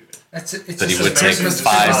compulsion to do it. That's it. It's But he just would a take person with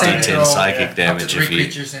 5 saving d10 throw psychic yeah, up to damage 3 if he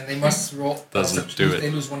creatures, and they must roll. doesn't do it. They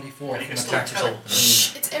lose 1d4 And from he can still attack tell. roll.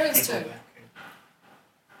 It's Aaron's turn.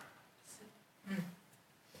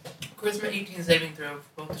 Charisma 18 saving throw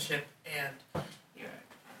for both the ship and.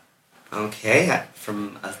 Okay,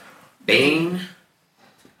 from a Bane.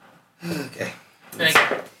 Okay.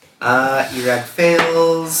 Erag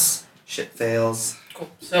fails. Ship fails. Cool.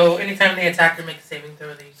 So anytime the attacker makes a saving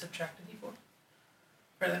throw, they subtract a d4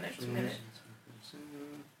 for the next minute.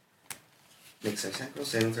 Makes an attack roll,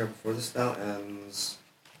 saving throw before the spell ends.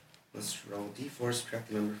 Let's roll d4, subtract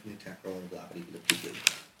the number from the attack roll, blah blah blah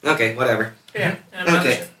blah. Okay, whatever. Yeah. And I'm on the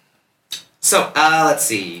Okay. ship. So, let's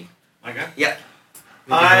see. My guy? Yep.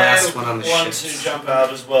 I The last one on the want ship. to jump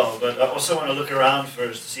out as well, but I also want to look around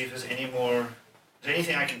first to see if there's any more. Is there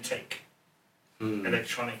anything I can take,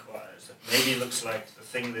 electronic-wise, that maybe looks like the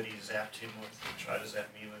thing that he zapped him with, and tried to zap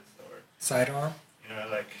me with, or Sidearm.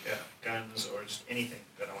 like guns, or just anything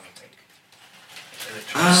that I want to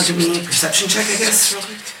take. Give me a perception check, I guess, real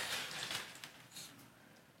quick.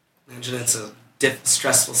 Imagine it's a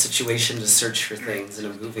stressful situation to search for things in a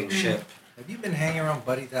moving ship. Have you been hanging around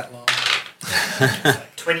Buddy that long?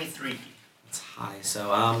 Like 23. It's high.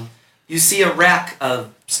 So, you see a rack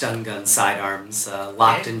of stun gun sidearms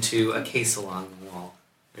locked into a case along the wall.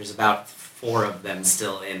 There's about 4 of them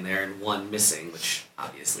still in there and 1 missing, which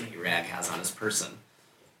obviously Erag has on his person.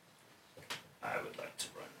 I would like to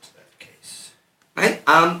run to that case. Right?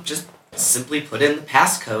 Just simply put in the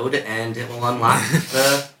passcode and it will unlock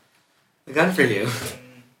the gun for you.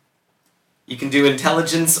 You can do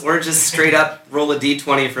intelligence or just straight up roll a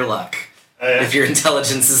d20 for luck. If your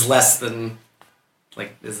intelligence is less than,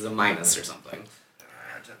 this is a minus or something.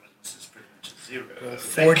 This is pretty much a 0.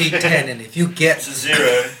 Roll 4d10, and if you get It's a 0,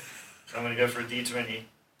 so I'm going to go for a d20.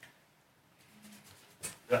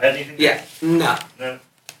 Do I add anything? Yeah, no. No?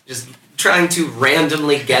 Just trying to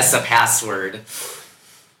randomly guess a password.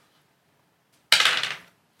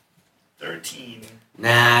 13.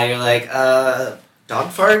 Nah, you're like, dog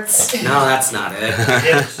farts? No, that's not it.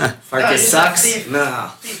 Yes. Farkus No, sucks? thief.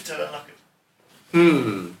 No. Thief to unlock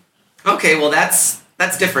it. Okay, well that's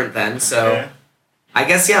different then, so Okay. I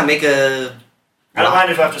guess make a I don't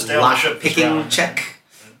mind if I have to stay on the ship this picking round. check.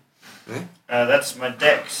 That's my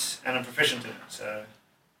dex, and I'm proficient in it, so...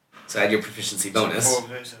 So add your proficiency bonus So 4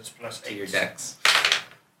 versus plus 8. to your dex.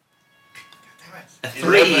 Damn A it.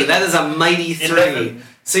 3, 11. that is a mighty 3. 11.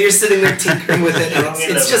 So you're sitting there tinkering with it, and Wrong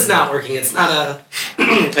it's just 11. not working. It's not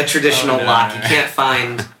a traditional Oh, no. lock. You can't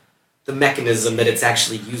find the mechanism that it's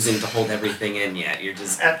actually using to hold everything in yet. You're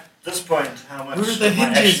just At this point, how much Where are the of my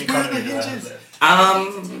hinges? action Where are the economy do I have hinges?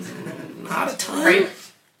 left? not a ton.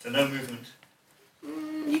 So no movement.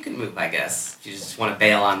 You can move, I guess. If you just want to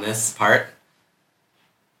bail on this part.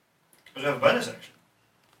 But I have a bonus action.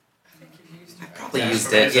 I probably Yeah, used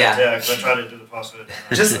probably it, yeah. Yeah, because I tried to do the password.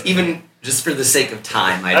 Just for the sake of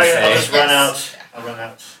time, I'd Okay, say. I'll just run out. I'll run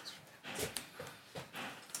out.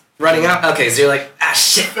 Running out? Okay, so you're like,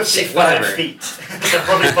 shit, 55 whatever. feet. I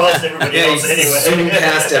probably passed everybody Yeah, else you anyway. zoom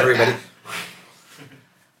past everybody.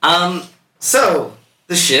 So,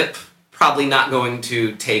 the ship, probably not going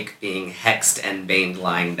to take being hexed and baned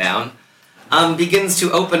lying down, begins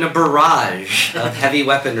to open a barrage of heavy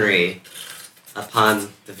weaponry upon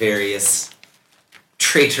the various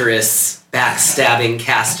traitorous, backstabbing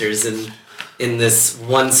casters in this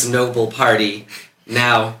once noble party,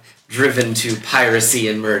 now driven to piracy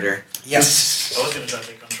and murder. yes. I was going to try to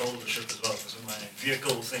take control of the ship as well because of my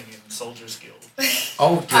vehicle thing in Soldier's Guild.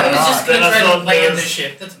 Oh, I was just Then gonna I try to thought land the there's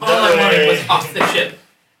ship. That's all no I wanted way. was off the ship.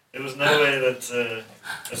 There was no way that a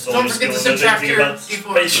Don't soldier forget to skill knows subtract anything your about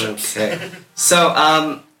D4. spaceships. Okay.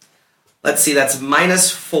 So, let's see, that's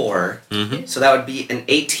 -4. Mm-hmm. So that would be an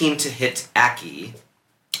 18 to hit Aki.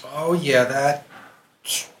 Oh yeah, that.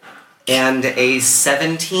 And a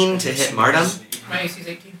 17 to hit Mardam. My AC is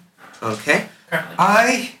 18 Okay. currently.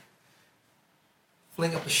 I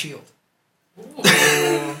fling up a shield.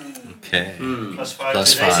 Ooh. Okay. Plus 5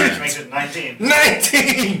 Plus to his AC, which 5. makes it 19.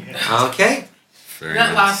 19. Okay. Very That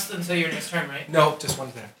nice. lasts until your next turn, right? No, just one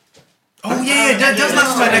attack. Oh yeah, that does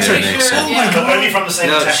last my next Yeah, turn. next Oh turn. my Yeah. But only god. from the same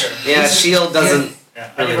No, attacker. yeah, shield doesn't Yeah,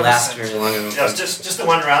 only really from the last same- very long. I don't Yeah, it's think. just the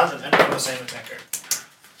one round and only from the same attacker.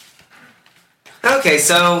 Okay,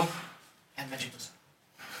 so And magic missile.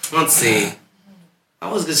 let's see. I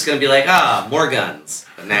was just gonna be like, more guns,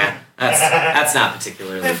 but nah, that's not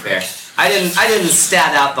particularly fair. I didn't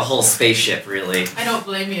stat out the whole spaceship really. I don't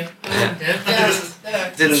blame you. I Yeah. wouldn't have. Yeah,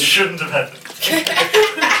 It Didn't. shouldn't have happened.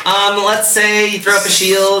 Let's say you throw up a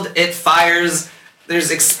shield, it fires. There's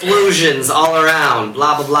explosions all around.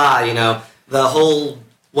 Blah blah blah. You know, the whole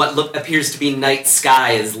appears to be night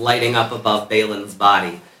sky is lighting up above Balin's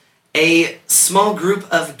body. A small group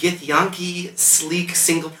of Githyanki sleek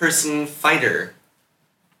single-person fighter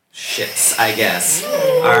ships, I guess,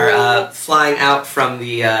 are flying out from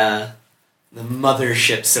the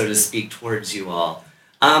mothership, so to speak, towards you all.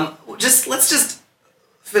 Let's just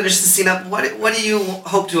finish the scene up. What do you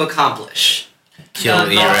hope to accomplish? Kill No,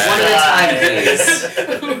 no, One Iraq. at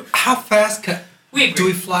a time, please. How fast We agree. do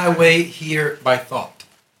we fly away here by thought?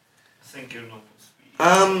 I think your normal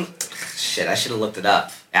speed. Shit, I should have looked it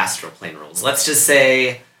up. Astral plane rules. Let's just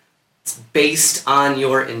say it's based on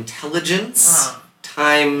your intelligence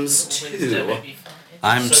times Wisdom 2. would be fine.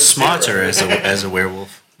 I'm So smarter zero. as a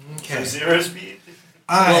werewolf. So 0 speed?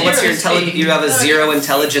 Well, what's your Zero intelligence? speed. You have a No, 0 your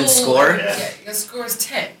intelligence full- score. Yeah, your score is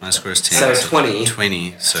 10. My score is 10. So 20.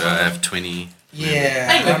 20. So I have 20. Yeah,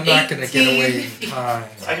 I I'm not gonna get away 18. in time.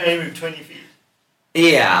 I can only move 20 feet.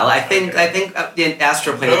 Yeah, I think the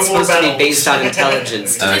astral plane No it's more supposed to be battles. based on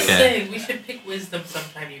intelligence. Okay. Just saying, we should pick wisdom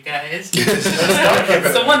sometime, you guys. It's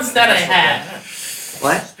It's the one stat I had.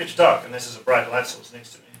 What? It's pitch dark unless there's a bright light source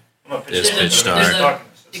next to me. Well, not pitch It's dark. pitch but dark. there's darkness.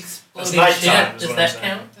 Exploding nighttime ship, is does what that I'm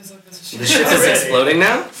saying. count? The ship is Already. exploding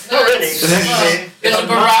now? Not really. There's a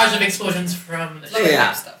barrage of explosions from the ship.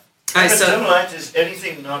 Yeah. Stuff. Alright, But so dim light is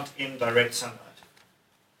anything not in direct sunlight.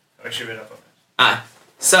 I've actually read up on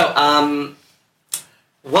that.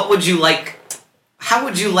 what would you like? How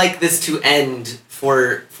would you like this to end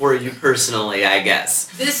for you personally? I guess.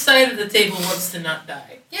 This side of the table wants to not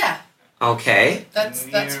die. Yeah, Okay. that's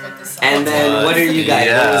what this And then what are you guys?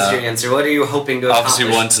 What was Yeah. your answer? What are you hoping to accomplish?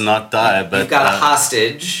 Obviously want to not die, but You've got a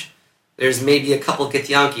hostage. There's maybe a couple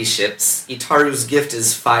Githyanki ships. Itaru's gift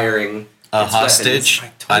is firing. a its hostage.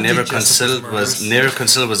 I told I you never Jessup was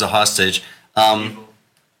considered was a hostage. Evil.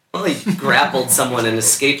 Well, he grappled someone and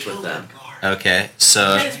escaped with them. Okay, That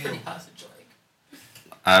so is pretty hostage-like.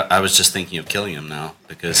 I was just thinking of killing him now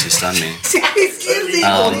because he stunned me. He's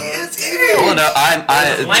Oh no,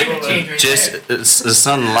 Climate change right just there. it's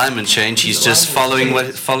not an alignment change. He's just following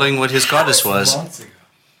what his goddess was. Months ago.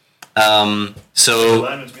 The So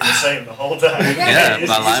alignment's been the same the whole time. Yeah,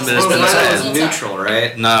 my alignment has Well, been the that same. was neutral,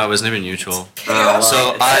 right? no, I was never neutral. So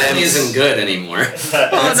I it am- isn't good anymore.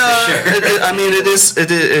 Oh, That's for sure. I mean, it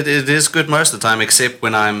is good most of the time, except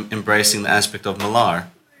when I'm embracing the aspect of Malar.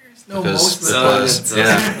 No, Because most of the So time. it's,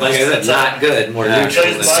 Yeah. like I said, not good, more Yeah. neutral.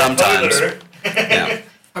 Because Than Sometimes. bipolar- Yeah.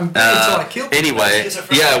 I'm dead until I kill people. Anyway,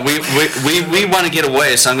 yeah, we want to get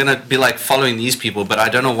away, so I'm gonna be like following these people, but I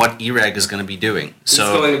don't know what Irag is gonna be doing. He's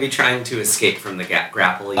So going to be trying to escape from the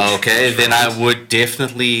grapple. okay, then I would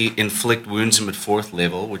definitely inflict wounds him at 4th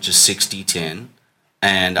level, which is 6d10,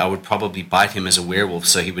 and I would probably bite him as a werewolf,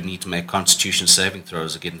 so he would need to make Constitution saving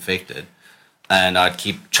throws or get infected, and I'd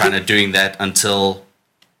keep trying to doing that until,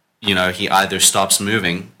 he either stops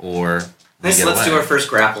moving or we Nice, get let's away. do our first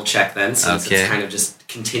grapple check then, since Okay. it's kind of just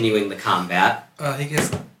continuing the combat. He gets.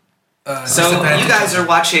 So disadvantage. you guys are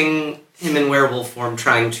watching him in werewolf form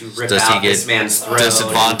trying to rip Does he out get this man's throat.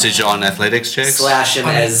 Disadvantage on athletics checks. Slash him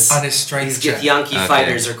on as his these strength check. Githyanki Okay.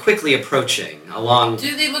 fighters are quickly approaching along.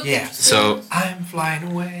 Do they look Yeah. So- I'm flying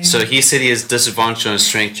away. So he said he has disadvantage on his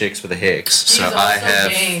strength checks with a hex. So He's I also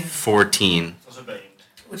have gained. 14. It's also baned.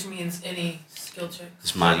 Which means any skill checks.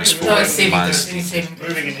 It's minus No, 4. it's saving Minus- throws. Any saving throws.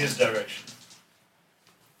 Moving in his direction.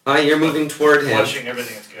 You're moving toward him. Watching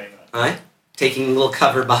everything that's going on. Taking a little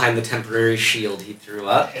cover behind the temporary shield he threw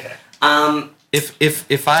up. Yeah.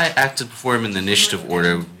 If I acted before him in the initiative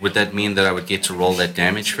order, would that mean that I would get to roll that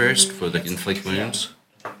damage first for the inflict wounds?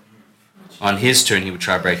 Which On his turn, he would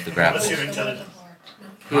try to break the grapple. What's your intelligence?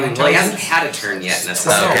 Well, he hasn't had a turn yet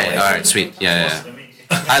necessarily. Okay, alright, sweet. Yeah.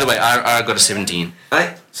 Either way, I got a 17.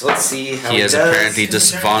 Alright, so let's see how He has does. apparently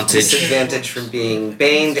disadvantage. Disadvantage from being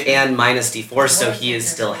baned and minus d4, so he is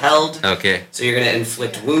still held. Okay. So you're going to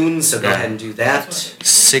inflict wounds, so go ahead and do that.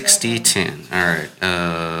 60-10. Alright.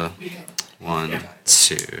 1,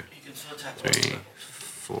 2, 3,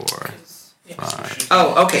 4, 5.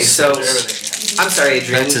 Oh, okay, so I'm sorry,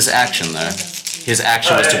 Adrian. That's his action, though. His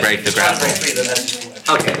action was to break the grapple.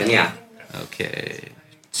 Okay, then yeah. Okay.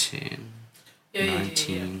 10,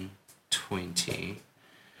 19, 20,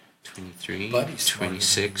 23, Buddy's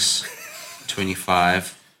 26,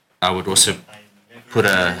 25. I would also put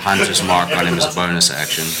a hunter's mark on him as a bonus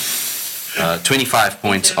action. 25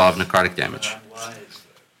 points of necrotic damage.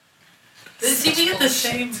 They seem to get the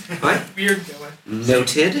same What? weird going.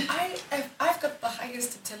 Noted. I've got the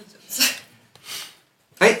highest intelligence.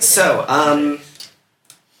 Right, so,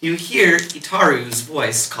 you hear Itaru's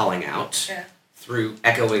voice calling out, Yeah.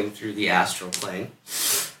 echoing through the astral plane.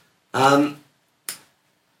 And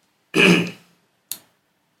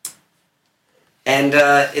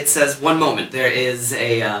it says, one moment, there is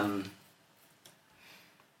a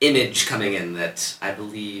image coming in that I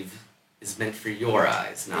believe is meant for your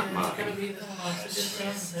eyes, not Yeah, it's gonna mine. be the hostages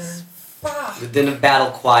down there. Fuck. The din of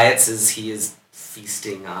battle quiets as he is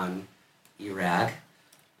feasting on Irag.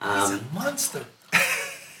 He's a monster.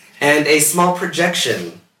 And a small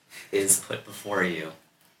projection is put before you.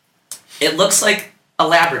 It looks like a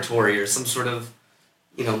laboratory or some sort of,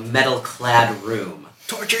 metal-clad room.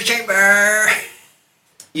 Torture chamber.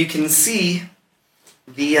 You can see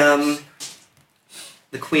the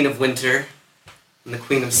Queen of Winter and the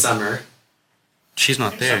Queen of Summer. She's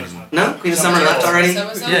not there anymore. No? Queen of Summer left already?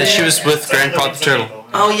 Yeah, she was with Grandpa the Turtle.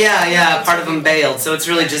 Oh, yeah, part of them bailed, so it's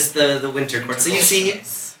really just the Winter Court. So you see,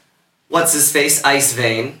 what's-his-face, Ice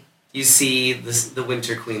Vein. You see the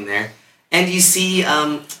Winter Queen there. And you see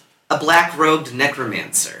a black-robed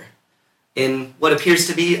necromancer in what appears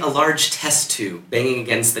to be a large test tube banging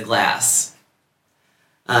against the glass.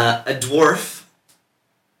 A dwarf,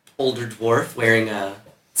 older dwarf, wearing a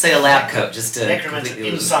lab coat, just to Necromancer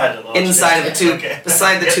completely inside the large inside of the tube. Okay.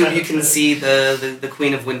 Beside the tube, you can see the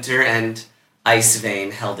Queen of Winter and Ice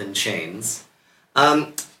Vein held in chains.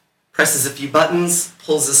 Presses a few buttons,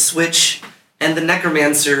 pulls a switch, and the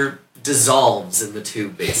necromancer dissolves in the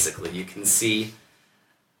tube, basically. You can see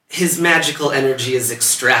his magical energy is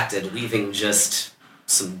extracted, leaving just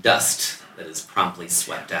some dust that is promptly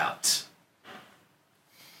swept out.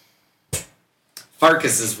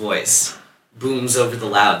 Farkas's voice booms over the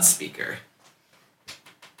loudspeaker.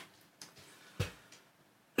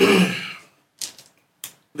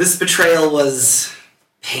 This betrayal was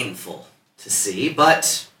painful to see,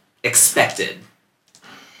 but expected.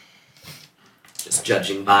 Just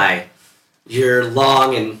judging by your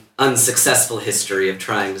long and unsuccessful history of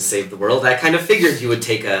trying to save the world, I kind of figured you would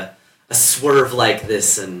take a swerve like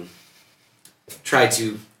this and try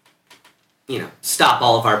to, stop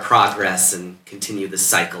all of our progress and continue the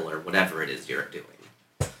cycle or whatever it is you're doing.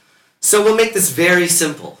 So we'll make this very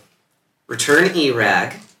simple. Return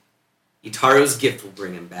Irag. Itaru's gift will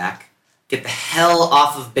bring him back. Get the hell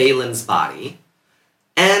off of Balin's body.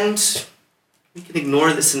 And we can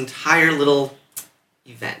ignore this entire little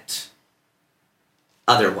event.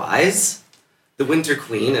 Otherwise, the Winter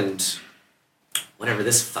Queen and whatever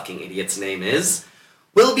this fucking idiot's name is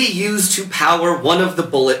will be used to power one of the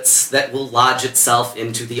bullets that will lodge itself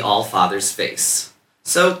into the All-Father's face.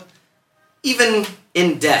 So, even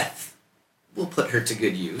in death, we'll put her to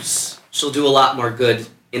good use. She'll do a lot more good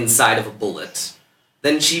inside of a bullet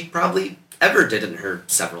than she probably ever did in her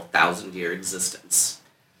several thousand-year existence.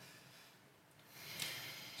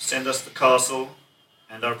 Send us the castle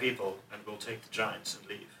and our people, and we'll take the giants and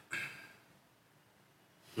leave.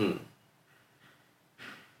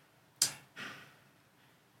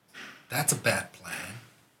 That's a bad plan.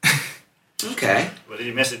 Okay. What did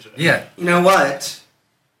you message them? Yeah. You know what?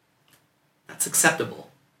 That's acceptable.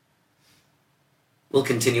 We'll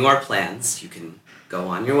continue our plans. You can go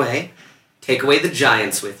on your way, take away the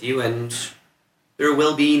giants with you, and there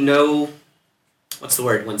will be no... What's the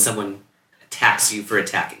word when someone attacks you for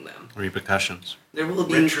attacking them? Repercussions. There will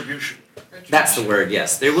be... Retribution. That's the word,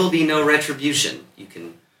 yes. There will be no retribution. You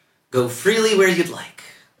can go freely where you'd like.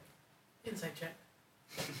 Insight check.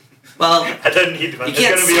 Well, I don't need one. you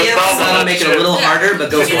can't see it, so I'll make it a little harder, but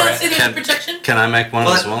go Did you for not it. see the projection? Can I make one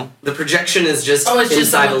Well, as well? The projection is just Oh, it's just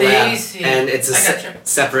inside the what they lab, see. and it's a I gotcha.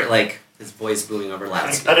 separate, his voice booming over I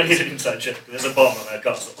loudspeakers. don't need an inside check. There's a bomb on that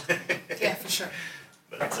castle. Yeah, for sure.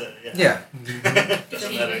 But, Yeah.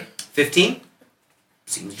 Doesn't matter. 15?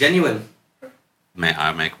 Seems genuine. May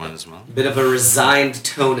I make one as well? Bit of a resigned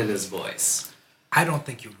tone in his voice. I don't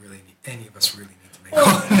think you really need, any of us really need to make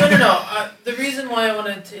Well, one. no. The reason why I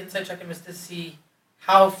wanted to insight check him is to see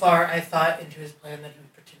how far I thought into his plan that he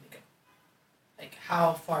would pretend to go. Like,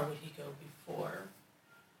 how far would he go before?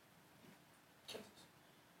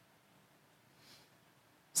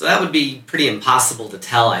 So that would be pretty impossible to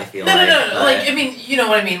tell, I feel No. like. Like, I mean, you know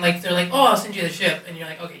what I mean? Like, they're like, oh, I'll send you the ship. And you're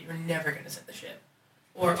like, okay, you're never going to send the ship.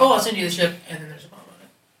 Or, oh, I'll send you the ship, and then there's a bomb on it.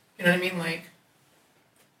 You know what I mean? Like,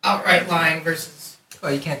 outright lying versus...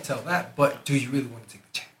 Well, you can't tell that, but do you really want to take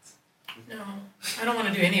the chance? No, I don't want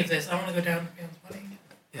to do any of this. I want to go down to Pam's body.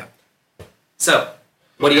 Yeah. So,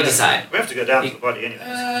 what do you decide? We have to go down to the body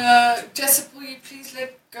anyway. Jessup, will you please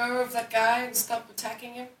let go of that guy and stop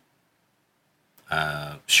attacking him?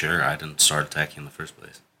 Sure, I didn't start attacking in the first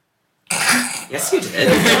place. Yes, you did.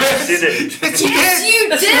 Yes, you did. Yes, you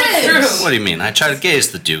That's did! not true. What do you mean? I tried to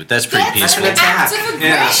gaze the dude. That's pretty That's peaceful. an act Attack. of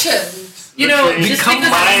aggression. You know, Literally. just think of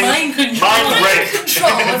mind control. Mind rape.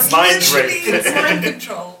 Control. It's Mind literally rape. it's mind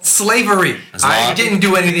control. Slavery. As I long- didn't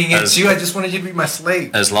do anything against as- you. I just wanted you to be my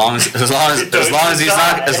slave. As long as he's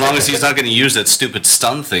not going to use that stupid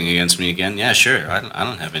stun thing against me again. Yeah, sure. I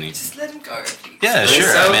don't have any. Just let him go, please. Yeah, Okay, sure.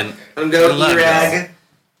 so, I mean, I'm going to I love Erag.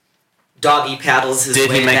 Doggy paddles his Did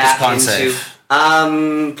way he make his back con into... save?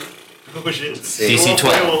 Push it. see. DC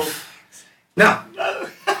 12. No, No.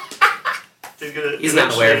 he's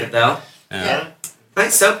not aware of it, though. Yeah.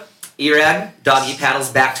 Alright, so, Erag, doggy paddles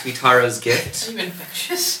back to Itaro's gift. Are you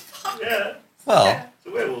infectious? Yeah, Well, it's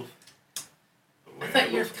a werewolf. I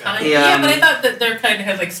thought you're kind. He, Yeah, but I thought that their kind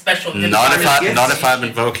have like special. not Yes. if I'm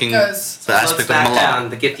invoking the Goes. So let's aspect of back Milan. down.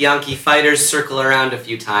 The Githyanki fighters circle around a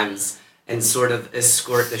few times and sort of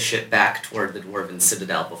escort the ship back toward the Dwarven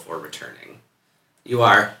Citadel before returning. You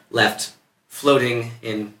are left floating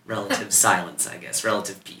in relative silence, I guess,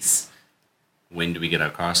 relative peace. When do we get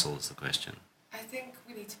our castle is the question. I think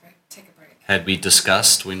we need to take a break. Had we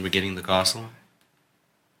discussed when we're getting the castle?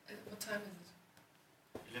 What time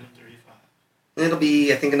is it? 11:35. It'll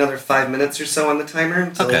be, I think, another 5 minutes or so on the timer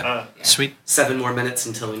until Okay. Yeah. Sweet. 7 more minutes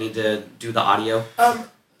until we need to do the audio. Um,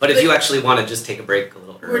 But if you actually want to just take a break a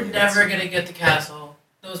little early, we're that's never fine. gonna get the castle.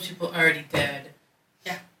 Those people are already dead.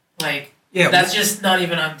 Yeah. Like Yeah, that's just not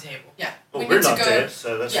even on the table. Yeah. Well, we we're need to not go. dead,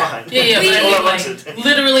 so that's Yeah. fine. Yeah, but That's I all mean, wanted. like,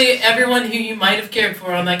 literally everyone who you might have cared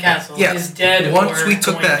for on that castle Yeah. is dead once or we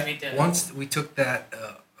took going to that, be dead.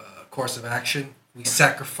 course of action, we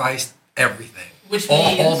sacrificed everything. Which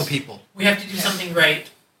means All the people. we have to do something right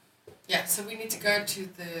Yeah, so we need to go to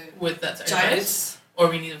the with that sacrifice, giants. or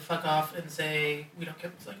we need to fuck off and say we don't care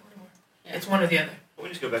about the cycle anymore. Yeah. It's one or the other. We'll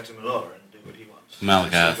just go back to Melara and do what he wants.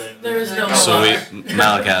 Malakath. So then- There is no So Malakath. we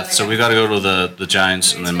Malakath. So we got to go to the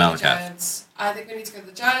giants We and need then to go to the Malakath. giants. I think we need to go to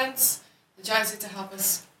the giants. The giants need to help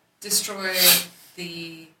us destroy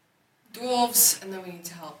the dwarves, and then we need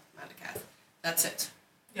to help Malakath. That's it.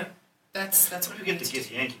 Yeah. That's What what if we we need get to the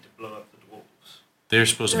do. Githyanki to blow up the dwarves? They're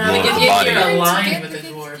supposed to No, blow they up the get body. you're aligned Get with the the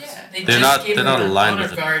gift- dwarves. yeah. They They're just not. gave They're them not an aligned honor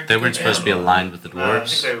with it. guard They to weren't go supposed to be down. aligned with the I think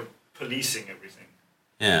dwarves. they were policing everything.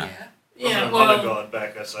 Yeah, Yeah, Honor well, guard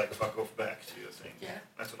back as like fuck off back to your thing. Yeah.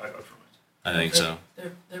 That's what I got from it. I think so.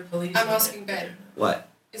 they're police. I'm asking Ben. What?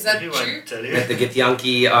 Is that he true? won't tell you. If the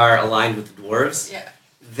Githyanki are aligned with the dwarves, Yeah.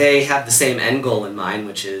 they have the same end goal in mind,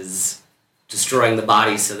 which is destroying the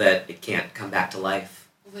body so that it can't come back to life.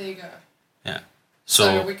 Well, there you go.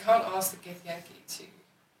 So we can't ask the Githyanki to.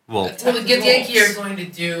 well, Well, the Githyanki dwarves. are going to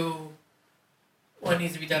do what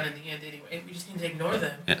needs to be done in the end anyway. We just need to ignore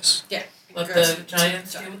them. yes. Yeah. Let Go the to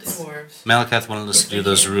giants deal giants. with the dwarves. Malakath wanted us to do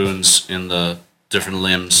those runes in the different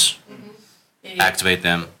limbs, Mhm. Yeah. activate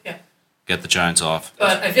them, Yeah. get the giants off.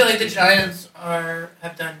 But I feel like the giants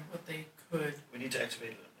have done what they could. We need to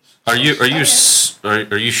activate limbs. Are you Okay.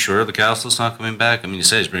 are you sure the castle's not coming back? I mean, you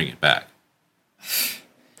say he's bringing it back.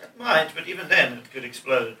 It might, but even then it could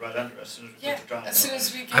explode right under us as soon as we Yeah. put the giant As soon on.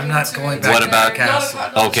 as we get I'm not into going it, back What they're about not castle?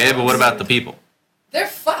 not Okay, but what about the people? They're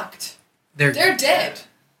fucked. They're They're dead.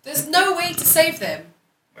 There's no way to save them.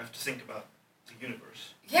 We have to think about the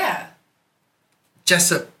universe. Yeah.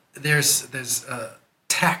 Jessup. There's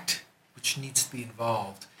tact which needs to be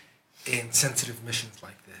involved in sensitive missions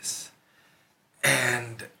like this,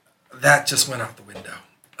 and that just went out the window.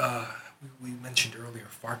 We mentioned earlier,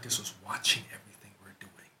 Farkas was watching everything we're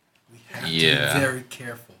doing. We have to Yeah. be very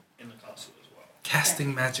careful. In the castle as well.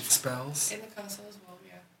 Casting magic spells In the castle as well,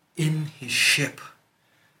 yeah. in his ship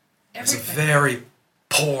was a Everything. very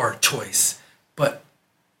poor choice, but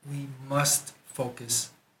we must focus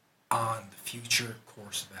on the future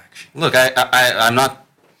course of action. Look, I'm not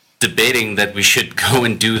debating that we should go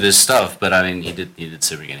and do this stuff, but I mean, he did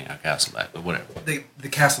say we're getting our castle back, but whatever. The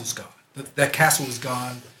castle's gone. That castle was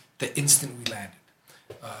gone the instant we landed.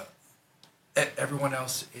 Everyone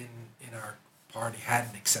else in our party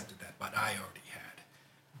hadn't accepted that, but I already had.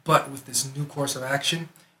 But with this new course of action,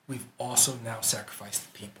 we've also now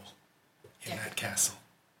sacrificed the people in that castle.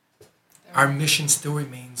 Our mission still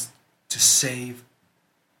remains to save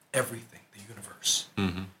everything, the universe.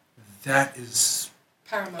 Mm-hmm. That is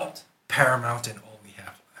Paramount. and all we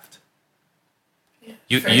have left. Yeah,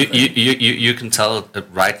 You can tell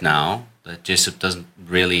right now that Jessup doesn't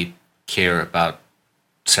really care about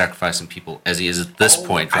sacrificing people as he is at this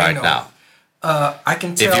point I right know. now. I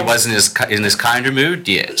can tell. If he was in his kinder mood,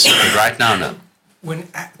 yes. But right now, no. When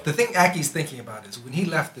the thing Aki's thinking about is when he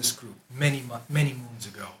left this group many moons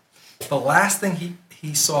ago, the last thing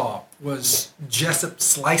he saw was Jessup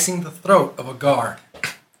slicing the throat of a guard.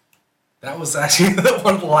 That was actually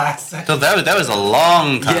one of the last seconds. So that was a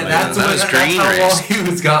long time. Yeah, that was Green how long Race. he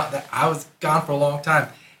was gone. I was gone for a long time.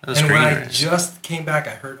 That was And when Green I Race. just came back,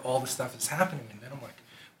 I heard all the stuff that's happening, and then I'm like,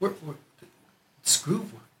 we're screwed.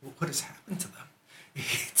 What has happened to them?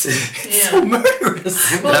 It's so murderous.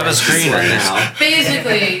 That was Green Right Race. now.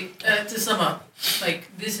 Basically, to sum up, like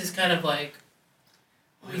this is kind of like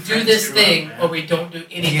we do friends this grew thing up, man. or we don't do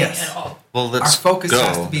anything Yes. at all. Well, Our let's focus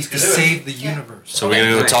has go. to be to do it. save the Yeah. universe. So we're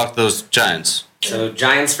gonna go Right. talk to those giants. So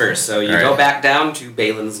giants first. So you All go right. back down to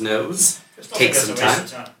Balin's nose. Just don't Take think some that's a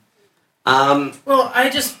waste of time. Well,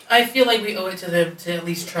 I feel like we owe it to them to at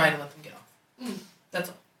least try to let them get off. That's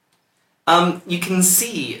all. You can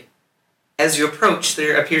see as you approach,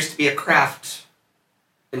 there appears to be a craft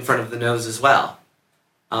in front of the nose as well.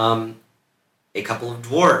 A couple of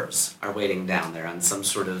dwarves are waiting down there on some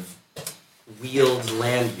sort of wheeled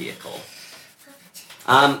land vehicle.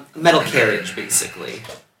 Metal carriage, basically.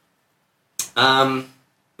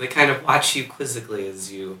 They kind of watch you quizzically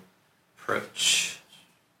as you approach.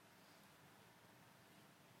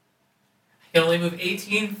 I can only move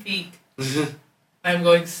 18 feet. I'm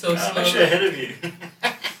going so I'm slow. actually ahead of you.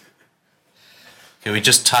 Can we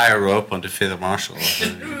just tie a rope onto Feather Marshall? Aki's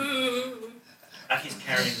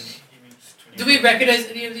carrying me. He means 20. Do we recognize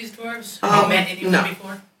any of these dwarves? Um, Met any of no. them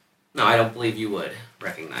before? No, I don't believe you would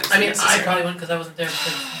recognize them I mean, I necessarily. probably wouldn't because I wasn't there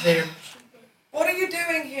because they're. What are you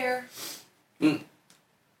doing here?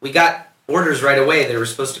 We got orders right away. There were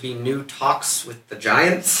supposed to be new talks with the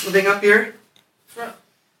giants living up here. From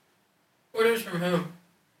orders from whom?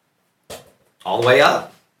 All the way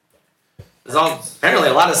up. There's apparently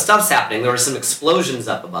a lot of stuff's happening. There were some explosions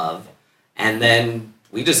up above, and then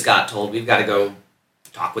we just got told we've got to go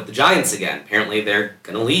talk with the giants again. Apparently they're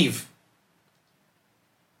gonna leave.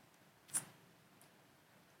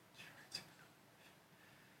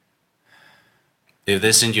 If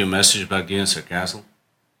they send you a message about getting to castle,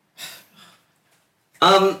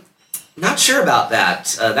 Not sure about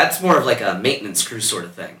that. That's more of like a maintenance crew sort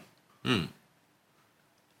of thing. Are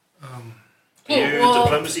you Well-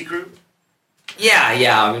 diplomacy crew?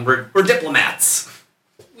 Yeah. I mean, we're diplomats.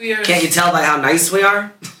 We are. Can't you tell by how nice we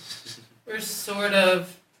are? We're sort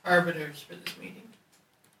of arbiters for this meeting.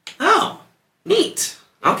 Oh, neat.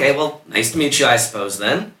 Okay, well, nice to meet you, I suppose,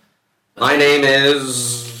 then. My name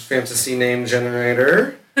is Fantasy Name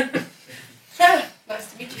Generator.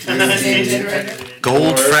 Nice to meet you. Name generator.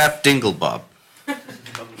 Goldfrapp Dinglebob.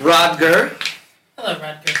 Rodger. Hello,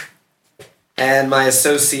 Rodger. And my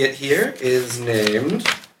associate here is named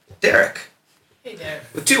Derek, Hey, Derek.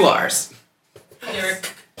 with 2 R's.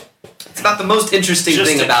 Derek. It's about the most interesting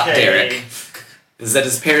Just thing a about K. Derek is that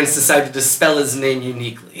his parents decided to spell his name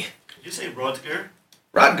uniquely. Did you say Rodger?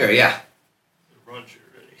 Rodger, yeah. Roger,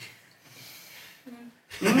 really.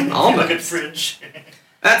 Look at Almost. fridge.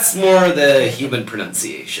 That's more the human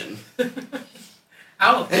pronunciation.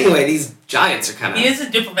 Ow. Anyway, these giants are kind He of... is a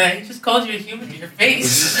diplomat. He just called you a human to your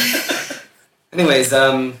face. Anyways,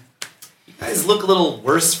 you guys look a little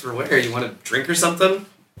worse for wear. You want a drink or something?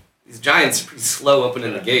 These giants are pretty slow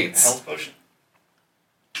opening the gates. Health potion.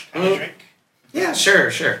 Have a drink. Yeah,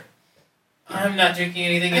 sure. I'm not drinking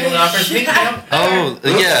anything anyone offers me. No. Oh,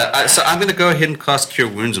 yeah. So I'm going to go ahead and cast Cure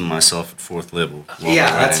Wounds on myself at 4th level. while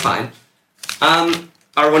Yeah, we're that's riding. fine.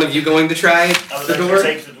 Are one of you going to try I would the like to door?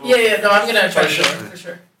 take the door. Yeah, no, I'm gonna try the Potion. door for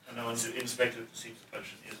sure. And I want to inspect it to see if the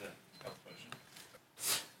potion is a health potion.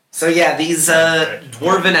 So yeah, these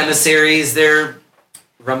dwarven emissaries, they're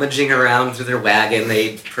rummaging around through their wagon.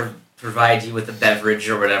 They provide you with a beverage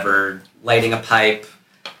or whatever, lighting a pipe.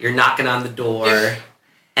 You're knocking on the door,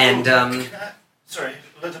 and Sorry,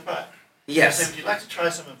 little bit. yes. Would you like to try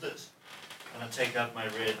some of this? And I take out my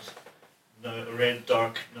red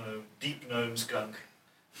dark gnome, deep gnome skunk.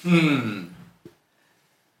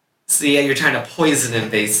 So yeah, you're trying to poison him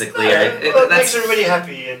basically. right? Well, it That's makes everybody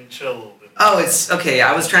happy and chill. Oh, it's okay.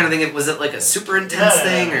 I was trying to think. Was it like a super intense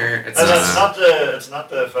thing, or it's not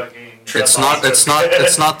the fucking. It's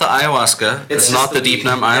not the ayahuasca. It's not the deep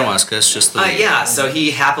numb ayahuasca. It's just the. Yeah. So he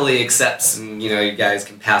happily accepts, and you guys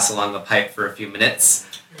can pass along the pipe for a few minutes.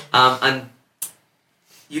 And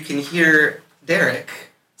you can hear Derek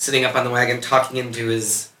sitting up on the wagon talking into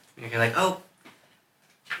his. You're like, oh.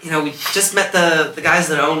 We just met the guys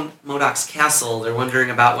that own Modoc's castle. They're wondering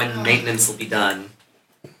about when maintenance will be done.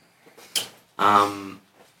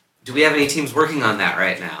 Do we have any teams working on that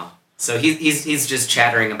right now? So he's just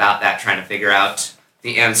chattering about that, trying to figure out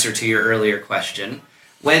the answer to your earlier question.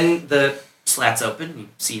 When the slats open, you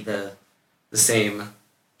see the same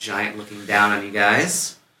giant looking down on you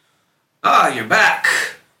guys. Ah, you're back.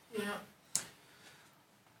 Yeah.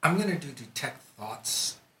 I'm gonna do detect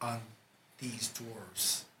thoughts on these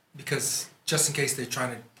dwarves because just in case they're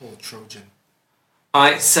trying to pull a Trojan. All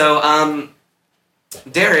right. So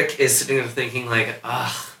Derek is sitting there thinking like,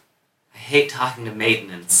 ugh, I hate talking to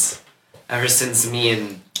maintenance. Ever since me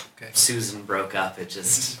and Susan broke up, it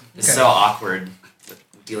just is so awkward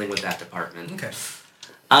dealing with that department. Okay.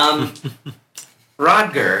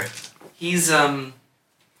 Rodger, he's sitting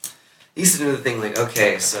there thinking like,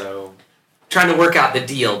 okay, so trying to work out the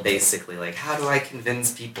deal basically. Like, how do I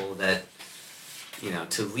convince people that,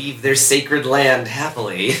 to leave their sacred land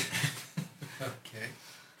happily?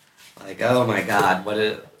 Like, oh my God,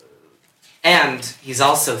 and he's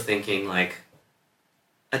also thinking like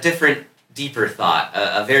a different, deeper thought.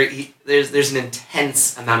 There's an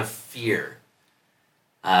intense amount of fear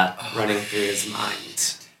running through his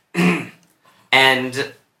mind,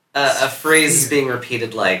 and a phrase is being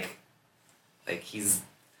repeated like he's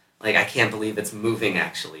like, I can't believe it's moving.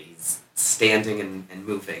 Actually, he's standing and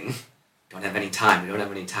moving. Don't have any time. We don't have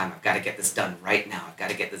any time. I've got to get this done right now. I've got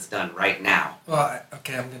to get this done right now. Well,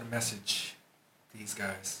 okay, I'm gonna message these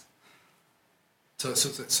guys. So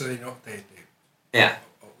they know yeah.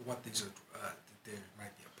 What these are. There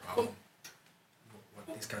might be a problem. What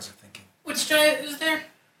these guys are thinking. Which giant is there?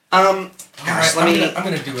 Gosh, I'm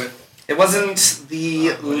gonna do it. It wasn't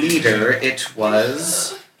the leader. It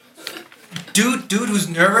was dude who's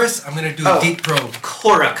nervous. I'm gonna do a deep probe.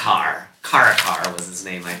 Korakar. Karakar was his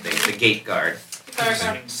name, I think. The gate guard.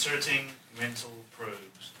 Inserting mental probes.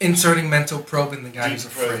 Inserting mental probe in the guy Deep who's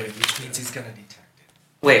afraid, probe. which means he's gonna detect it.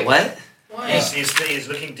 Wait, what? Why? He's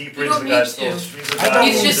looking deeper You into don't the guy's need to. thoughts.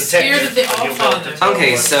 He's just scared of the Allfather.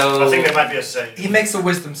 Okay, so I think there might be a save. He makes a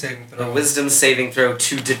wisdom saving throw. a wisdom saving throw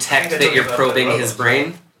to detect that you're probing his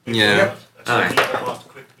brain. Yeah. Alright.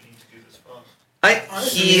 Alright.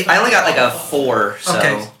 I only got like a 4, so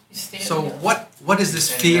Okay. He's standing So up. what is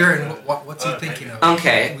this fear and what's he thinking of?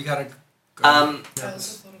 Okay. We gotta go. I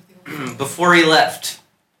also thought of the before he left,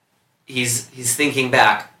 he's thinking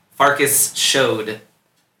back. Farkas showed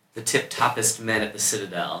the tip-toppest men at the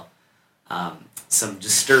Citadel some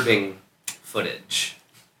disturbing footage.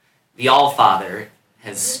 The Allfather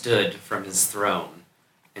has stood from his throne,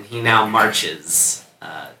 and he now marches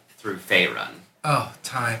through Faerun. Oh,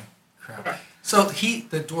 time. Crap. So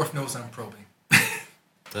the dwarf knows I'm probing.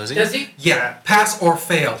 Does he? Does he? Yeah, pass or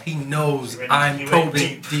fail. He knows He went I'm probing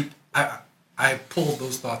deep. deep. I pulled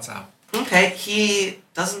those thoughts out. Okay, he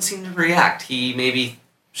doesn't seem to react. He maybe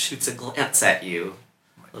shoots a glance at you,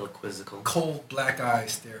 a little quizzical. Cold black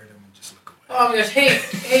eyes stare at him and just look away. Oh my gosh!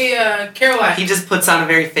 Hey, Caroline. He just puts on a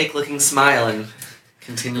very fake-looking smile and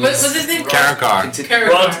continues. What's his name? Karakar.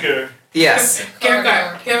 Karakar. Yes.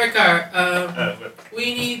 Karakar.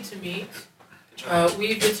 We need to meet.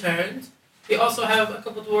 We've returned. We also have a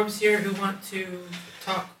couple dwarves here who want to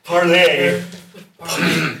talk. Parley. With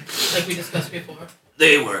parley, like we discussed before.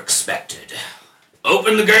 They were expected.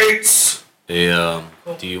 Open the gates! Hey,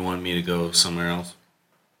 do you want me to go somewhere else?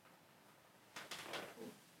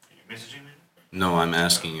 Are you messaging me? No, I'm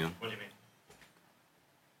asking you. What do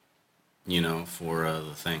you mean? For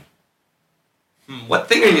the thing. What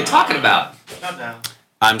thing are you talking about? Not now.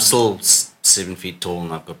 I'm still 7 feet tall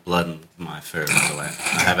and I've got blood in my fur, so I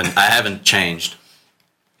haven't changed.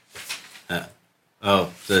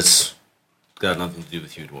 That's got nothing to do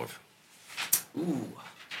with you, dwarf. Ooh.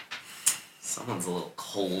 Someone's a little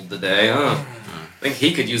cold today, huh? I think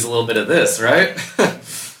he could use a little bit of this, right?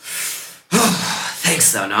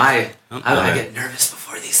 Thanks, though. No, I get nervous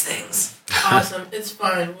before these things. Awesome. It's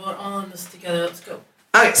fine. We're all in this together. Let's go.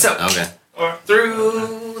 Alright, so Okay.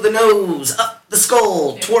 through the nose, up the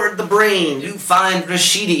skull, toward the brain, you find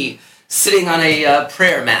Rashidi sitting on a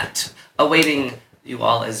prayer mat, awaiting you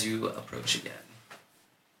all as you approach again.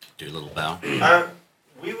 Do a little bow.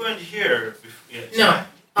 We weren't here before. Yeah, No.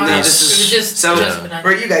 No, Yes. this is It was just so. Jasmine and I.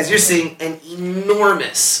 For you guys, you're seeing an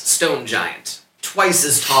enormous stone giant, twice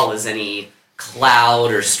as tall as any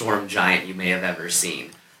cloud or storm giant you may have ever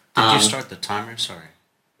seen. Did you start the timer? Sorry.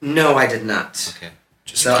 No, I did not. Okay.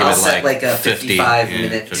 So I'll set like a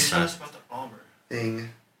 55-minute Tell us about the armor. thing.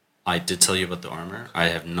 I did tell you about the armor. I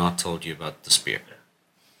have not told you about the spear.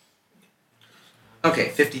 Okay,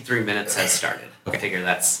 53 minutes has started. I figure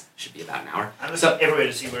that's should be about an hour. I'm looking everywhere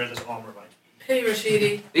to see where this armor might be. Hey,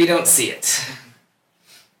 Rashidi. You don't see it.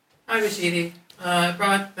 Hi, Rashidi. I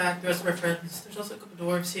brought back the rest of our friends. There's also a couple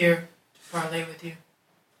dwarves here to parlay with you.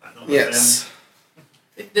 I know Yes.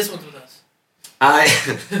 This one's with us.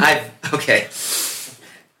 Okay.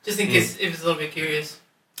 Just in case it was a little bit curious.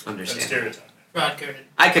 them. Understand. Stereotype. Rod Curtin.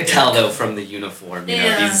 I could tell though from the uniform. You know,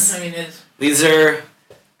 Yeah, I mean, it's... these are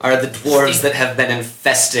the dwarves that have been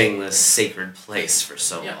infesting this sacred place for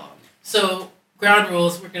so Yeah. long. So, ground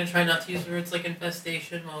rules, we're going to try not to use words like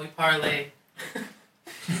infestation while we parlay.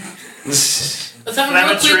 Let's have a real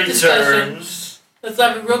quick Inflammatory discussion. terms. Let's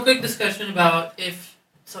have a real quick discussion about if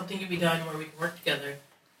something can be done where we can work together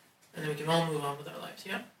and then we can all move on with our lives,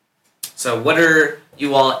 yeah? So, what are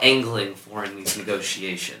you all angling for in these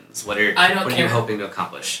negotiations? What are I don't what are care. you hoping to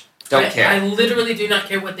accomplish? Don't care. I literally do not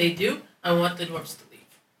care what they do. I want the dwarves to leave.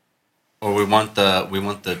 Or we want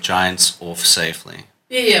the giants off safely.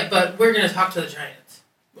 Yeah, but we're going to talk to the giants.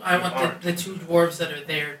 I We want aren't. the two dwarves that are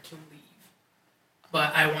there to leave.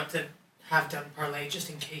 But I want to have done parlay just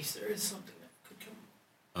in case there is something that could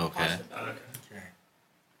come. Okay. possible.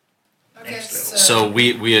 Okay, Next level. So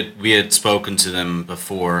we had spoken to them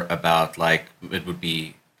before about like it would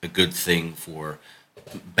be a good thing for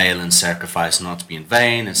Balin's sacrifice not to be in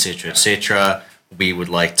vain, etc., etc. We would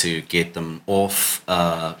like to get them off,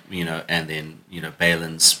 and then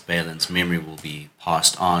Balin's memory will be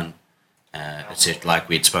passed on, etc. Like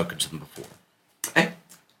we had spoken to them before. Okay.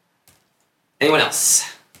 Anyone else?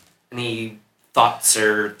 Any thoughts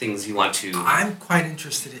or things you want to? I'm quite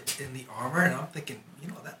interested in the armor, and I'm thinking,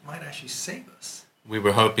 that might actually save us. We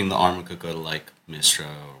were hoping the armor could go to like Mistra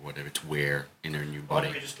or whatever to wear in her new Why don't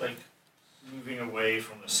body. we just like moving away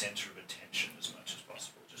from the center of attention as much as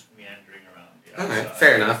possible, just meandering around the outside. Okay,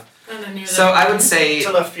 fair enough. Kinda near So that I would point. say,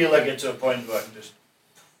 Until I feel I get to a point where I can just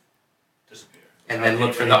disappear. And then Without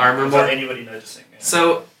look for anybody- the armor without more? anybody noticing. Yeah.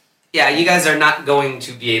 so yeah, you guys are not going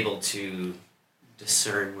to be able to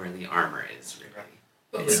discern where the armor is, really.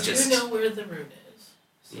 But It's we just- do know where the rune is.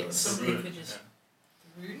 So Yes. somebody Rune, could just...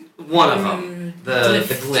 Rune? One of them, Rune. the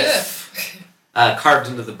Glyph. glyph, carved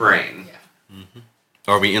into the brain.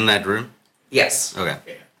 Are we in that room? Yes. Okay.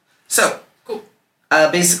 So, Cool.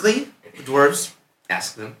 basically, the dwarves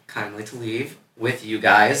ask them kindly to leave with you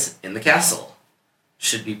guys in the castle.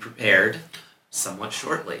 Should be prepared somewhat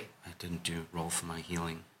shortly. I didn't do roll for my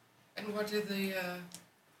healing. And what do the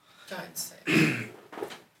giants say?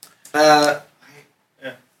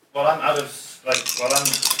 While I'm out of while I'm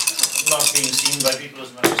not being seen by people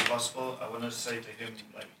as much as possible, I want to say to him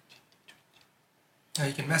Now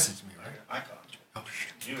you can message me, right? I can't. Oh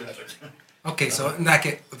shit. You have it. Okay, so in that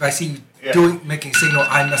case, if I see you Yeah. making a signal,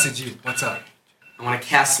 I message you. What's up? I want to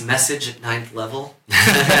cast message at 9th level.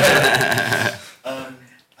 I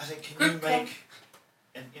think can you Good make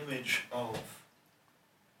an image of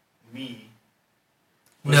me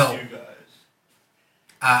with No. you guys?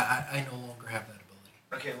 I no longer have that ability.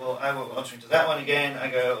 Okay, well, I will answer to that one again.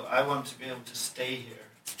 I want to be able to stay here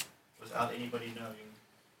without anybody knowing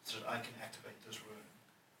so that I can activate this rune.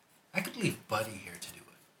 I could leave Buddy here to do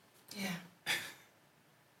it. Yeah. Do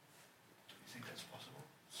you think that's possible?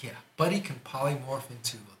 Yeah, Buddy can polymorph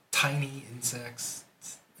into tiny insects,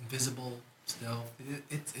 invisible, stealth.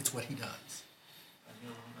 It's what he does. And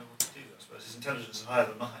he'll know what to do, I suppose. His intelligence is higher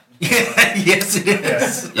than mine. Yeah, yes it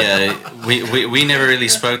is. Yeah, we never really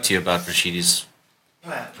spoke to you about Rashidi's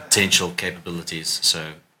Man. potential capabilities,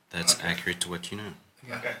 so that's Okay. accurate to what you know.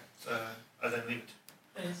 Yeah. Okay, so I then leave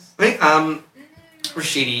it. Nice. Okay,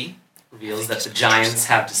 Rashidi reveals that the giants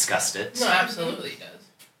have discussed it. No, absolutely does.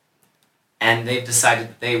 And they've decided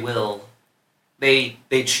that they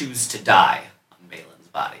choose to die on Balin's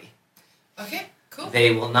body. Okay, cool.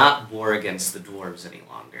 They will not war against the dwarves any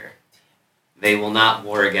longer. They will not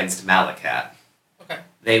war against Malakat. Okay.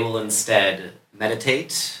 They will instead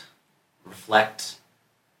meditate, reflect,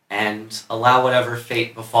 and allow whatever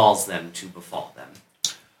fate befalls them to befall them.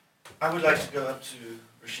 I would like to go up to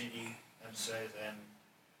Rashidi and say then,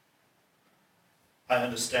 I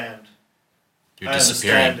understand. You're I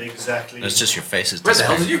disappearing. understand exactly. That's just your face is Where the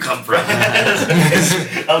hell disappearing. did you come from?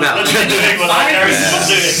 I'm No. literally doing what my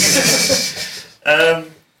character is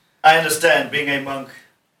doing. I understand being a monk,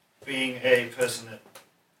 being a person that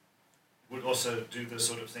would also do this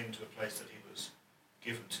sort of thing to a place that he was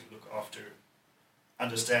given to look after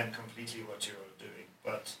understand completely what you're doing,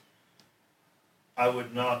 but I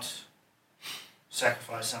would not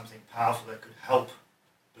sacrifice something powerful that could help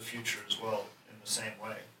the future as well in the same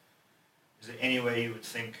way. Is there any way you would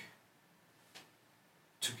think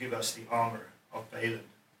to give us the armor of Balin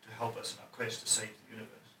to help us in our quest to save the universe?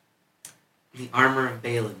 The armor of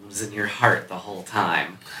Balin was in your heart the whole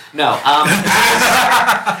time. No,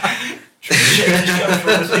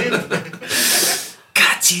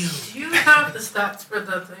 Got you! Do you have the stats for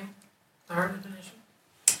the thing? The hard definition?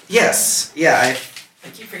 Yes, yeah, I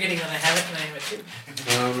keep forgetting that I have it and I have it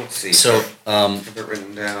too. let's see. So, I have it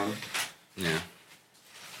written down yeah.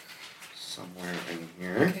 somewhere in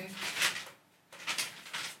here. Okay.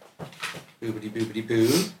 Boobity boobity boo.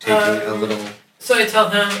 Taking a little... So I tell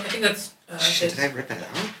him, I think that's... Shit, did I rip it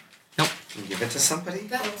out? Nope. And give it to somebody?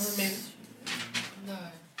 That's... maybe. No.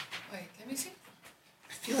 Wait, let me see.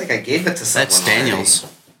 I feel like I gave it to someone. That's Daniel's.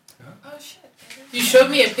 Oh shit. You showed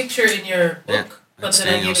me a picture in your book, Yeah, but that's then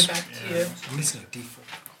I gave Daniel's. it back to you. I'm just gonna default.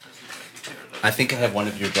 I think I have one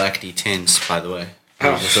of your black D10s, by the way.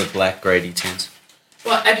 Oh. Those are black gray D10s.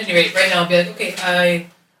 Well, at any rate, right now I'll be like, okay, I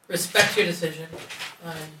respect your decision.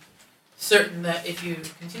 I'm certain that if you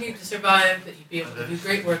continue to survive, that you'd be able to do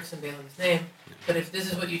great works in Balin's name. But if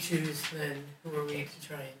this is what you choose, then who are we to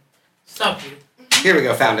try and stop you? Here we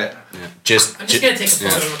go, found it. Yeah. I'm just gonna take a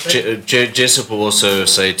photo real quick. Jessup will also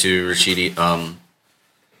say to Rashidi,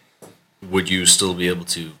 would you still be able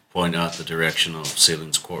to point out the direction of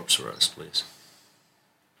Salin's corpse for us, please?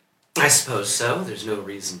 I suppose so. There's no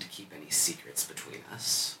reason to keep any secrets between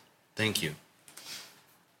us. Thank you.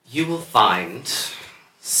 You will find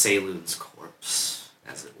Saloon's corpse,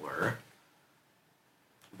 as it were,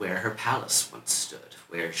 where her palace once stood,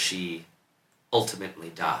 where she ultimately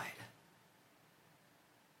died.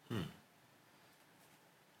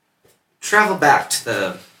 Travel back to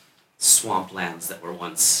the swamplands that were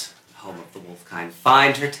once home of the Wolfkind,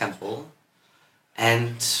 find her temple,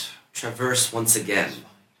 and traverse once again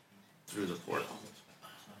through the portal.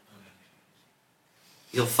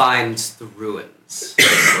 You'll find the ruins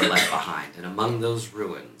that were left behind, and among those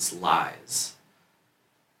ruins lies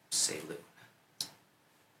Saloon.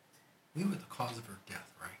 We were the cause of her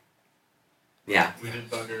death, right? Yeah. We did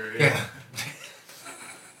bug her. Yeah.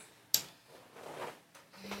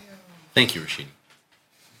 Thank you, Rashidi.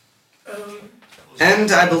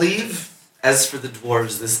 And I believe, as for the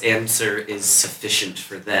dwarves, this answer is sufficient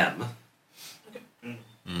for them.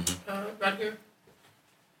 Rodger,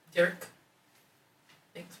 Derek,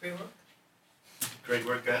 thanks for your work. Great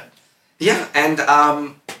work, guy. Yeah,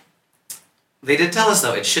 and they did tell us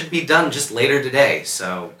though it should be done just later today.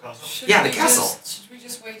 So Castle. Yeah, the castle. Should we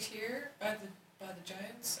just wait here by the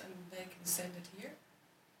giants and they can send it here?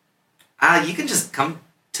 you can just come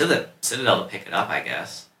to the Citadel to pick it up, I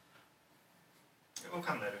guess. It will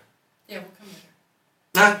come later. Yeah, we'll come later.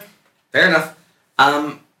 Nah, fair enough.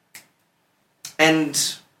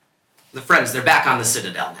 And the friends, they're back on the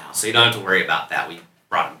Citadel now, so you don't have to worry about that. We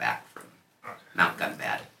brought them back from Okay. Mount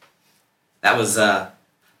Gunbad. That was, not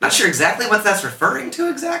sure exactly what that's referring to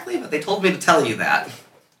exactly, but they told me to tell you that.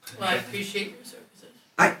 Well, I appreciate your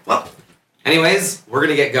services. Well, anyways, we're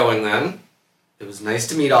gonna get going then. It was nice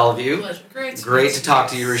to meet all of you. Pleasure. Great to talk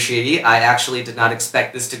to you, Rashidi. I actually did not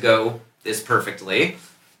expect this to go this perfectly.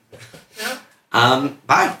 Yeah.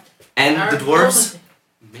 Bye. And Our the dwarves diplomacy.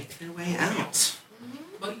 make their way out.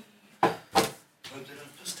 Bye. Hope they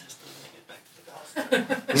don't piss test them when they get back to the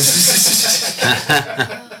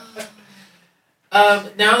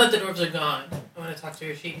castle. Now that the dwarves are gone, I want to talk to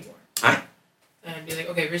Rashidi more. Alright. And be like,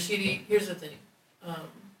 okay, Rashidi, here's the thing.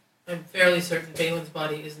 I'm fairly certain Balin's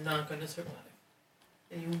body is not going to survive.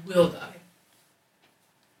 And you will die.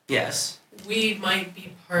 Yes. We might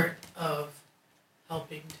be part of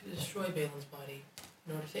helping to destroy Balin's body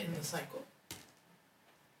in order to end the cycle.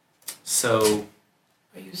 So,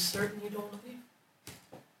 Are you certain you don't want to leave?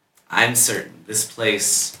 I'm certain this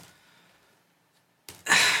place...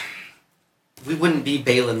 we wouldn't be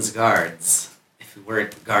Balin's guards if we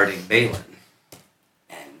weren't guarding Balin.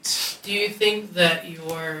 And Do you think that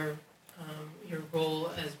your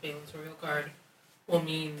role as Balin's royal guard will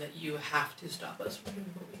mean that you have to stop us from doing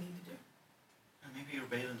what we need to do? And maybe you're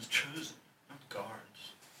Balin's chosen, not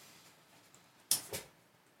guards.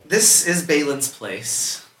 this is Balin's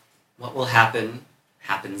place. What will happen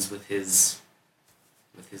happens with his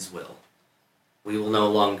will. We will no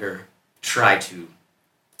longer try to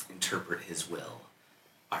interpret his will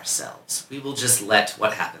ourselves. We will just let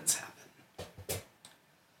what happens happen.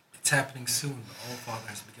 It's happening soon. The All-Father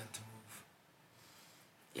has begun to move.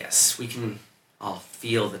 Yes, we can all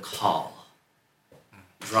feel the call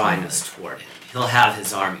drawing us toward him. He'll have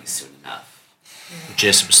his army soon enough.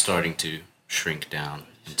 Jessup is starting to shrink down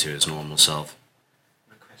into his normal self.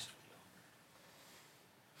 Request for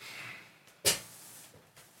the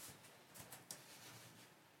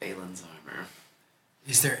armor. Balin's armor.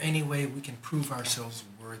 Is there any way we can prove ourselves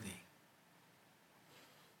worthy?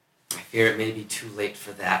 I fear it may be too late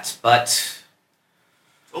for that, but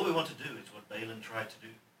All we want to do is what Balin tried to do.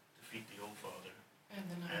 Defeat the All Father And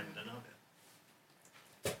the and Naga.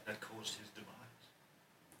 the Naga. That caused his demise.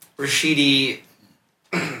 Rashidi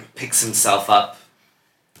picks himself up,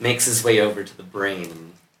 makes his way over to the brain,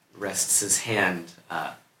 and rests his hand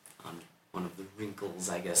on one of the wrinkles,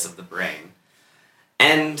 I guess, of the brain.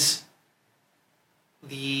 And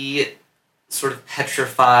the sort of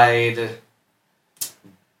petrified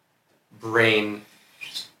brain,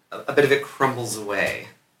 a bit of it crumbles away,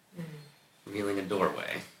 revealing a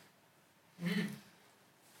doorway.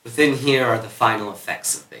 Within here are the final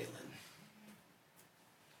effects of Balin.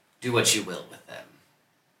 Do what you will with them.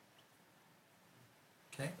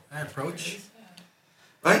 Okay, I approach.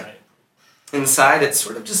 Right? Inside, it's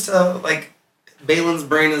sort of just like Balin's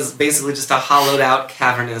brain is basically just a hollowed out,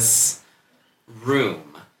 cavernous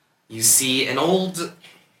room. You see an old,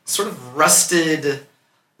 sort of rusted,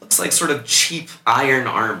 looks like sort of cheap iron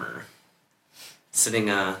armor, sitting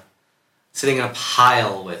in a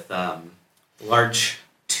pile with large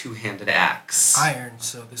two-handed axe. Iron,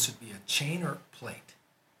 so this would be a chain or plate?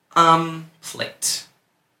 Plate.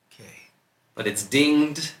 Okay. But it's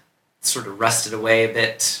dinged, sort of rusted away a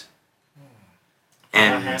bit. Put my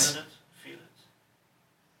And hand in it. Feel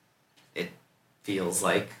it. it feels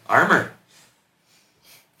like armor.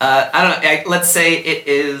 I don't know, let's say it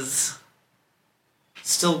is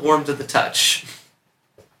still warm to the touch.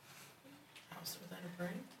 House without a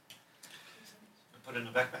brain? Put it in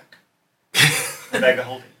a backpack. A bag of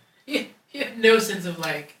holding. You have no sense of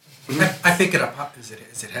like. I pick it up. Is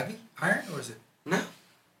it heavy iron or is it?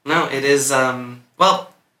 No, it is, no,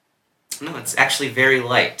 it's actually very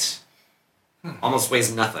light. Almost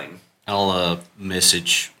weighs nothing. I'll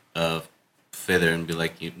message Feather and be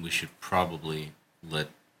like, we should probably let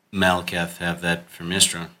Malkath have that for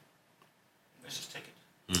Mistron. Let's just take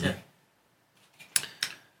it. Yeah.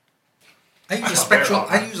 I use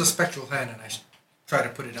a spectral hand and I try to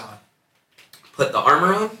put it on. Put the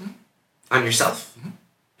armor on? On yourself?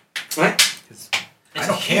 Right? 'Cause It's I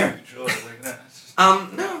don't care. huge, or like that. It's just-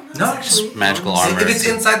 No, it's No, actually magical armor. If it's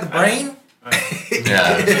inside the brain,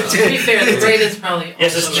 Yeah. To be fair, the brain is probably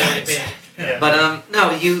Yes, also it's really giant. big. Yeah. But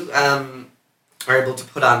no, you are able to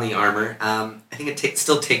put on the armor. I think it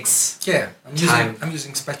still takes. yeah, Time. I'm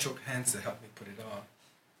using spectral hands to help me put it on.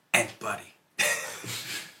 And buddy,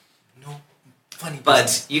 no funny. But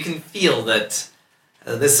business. you can feel that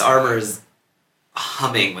this armor is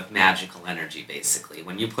humming with magical energy, basically.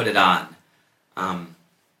 When you put it on, I'm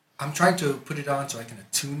trying to put it on so I can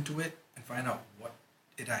attune to it and find out what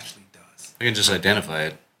it actually does. I can just identify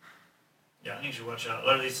it. Yeah, I think you should watch out. A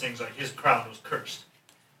lot of these things, like his crown was cursed.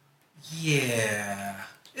 Yeah,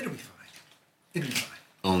 it'll be fine. It'll be fine.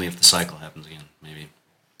 Only if the cycle happens again, maybe.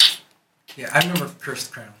 Yeah, I remember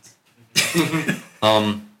cursed crowns.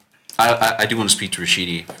 I do want to speak to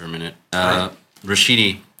Rashidi for a minute.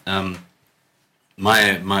 Rashidi,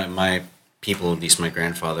 my people, at least my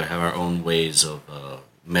grandfather, have our own ways of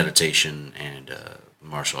meditation and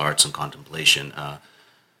martial arts and contemplation.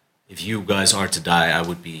 If you guys are to die, I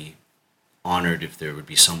would be honored if there would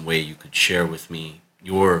be some way you could share with me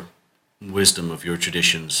your wisdom of your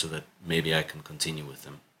traditions so that maybe I can continue with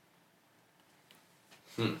them.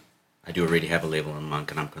 I do already have a label on monk,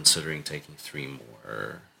 and I'm considering taking 3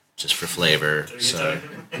 more just for flavor. So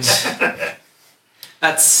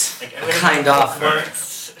that's Like, a kind offer.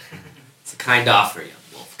 Works. It's a kind offer, young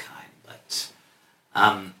Wolfkind, but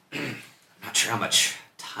I'm not sure how much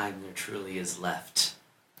time there truly is left.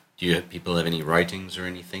 do you people have any writings or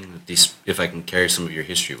anything? At least if I can carry some of your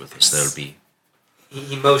history with us, that would be...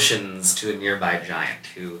 He motions to a nearby giant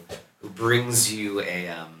who brings you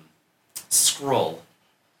a scroll.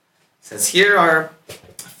 Says, here are a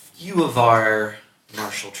few of our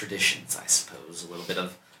martial traditions, I suppose. A little bit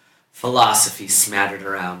of philosophy smattered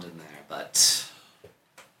around in there, but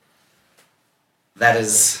that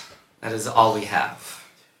is all we have.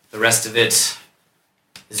 The rest of it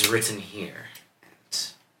is written here.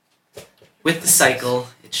 And with the cycle,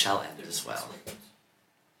 it shall end as well.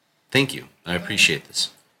 Thank you. I appreciate this.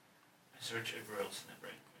 I search everywhere else in that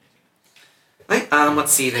brain for anything else. Right,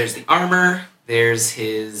 let's see, there's the armor, there's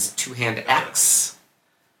his two-hand axe.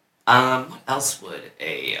 What else would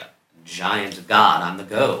a giant god on the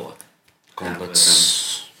go have with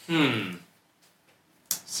Gauntlets. him?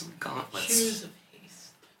 Some gauntlets. Shoes of haste.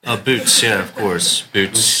 Boots, yeah, of course.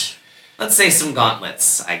 Boots. let's say some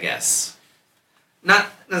gauntlets, I guess. Not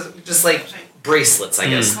just like bracelets, I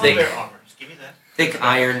guess. I'll wear armor. Just give me that. Thick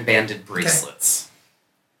iron banded bracelets.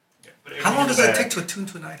 Yeah, put How long everything does in the that bag. take to attune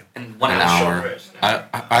to an item? And 1 An hour. hour. Rest.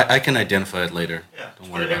 I can identify it later. Yeah. Don't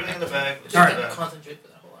Just worry put about everything in that. the bag. Just All right. gotta concentrate for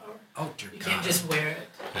that whole hour. Oh dear You God. can't just wear it.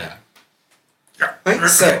 Yeah. Right,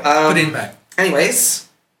 so, Put it in back. anyways,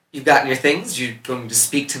 you've gotten your things. You're going to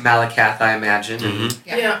speak to Malakath, I imagine, and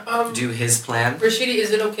Yeah. do his plan. Rashidi, is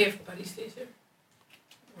it okay if Buddy stays here?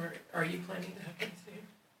 Or are you planning to have Buddy stay here?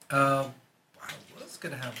 I was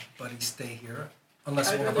gonna have Buddy stay here, unless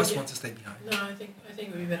I'd one of rather us get- wants to stay behind. No, I think it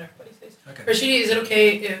would be better if Buddy stays. Okay. Rashidi, is it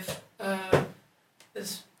okay if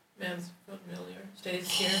this man's familiar stays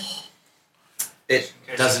here? It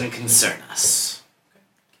doesn't concern us.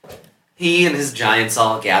 He and his giants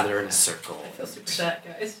all gather in a circle. I feel super sad,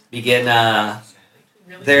 guys. Begin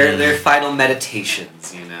Really? their final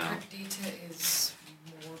meditations, you know. Perdita is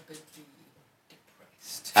morbidly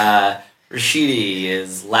depressed. Rashidi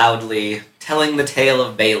is loudly telling the tale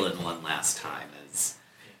of Balin one last time as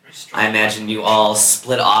I imagine you all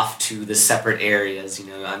split off to the separate areas, you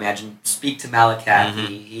know. I imagine speak to Malakath.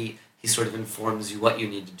 Mhm. He sort of informs you what you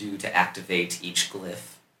need to do to activate each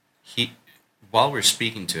glyph. While we're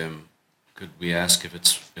speaking to him, could we ask if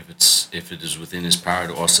it is within his power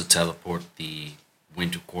to also teleport the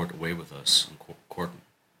Winter Court away with us in Corton,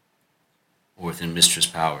 or within Mistress'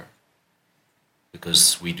 power?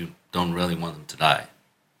 Because we don't really want them to die.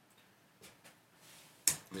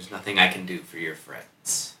 There's nothing I can do for your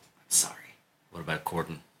friends. I'm sorry. What about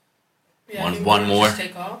Corton? Yeah, One- you one wanna more? just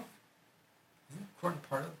take off? Isn't Corton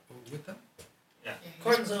part of with them? Yeah, he's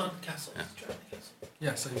Gordon's on castle. Yeah. He's driving the castle.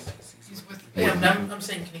 Yeah, so he's with Yeah, but I'm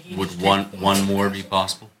saying, can he Would just one more be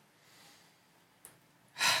possible?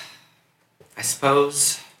 I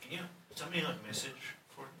suppose, Can you send me like a message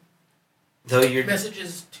for him? though you're Message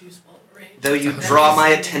is too small of a range. though you That's draw my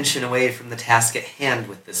the- attention away from the task at hand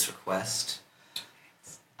with this request,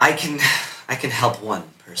 I can help one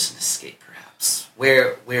person escape, perhaps.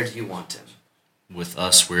 Where do you want him? With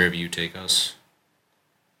us, wherever you take us,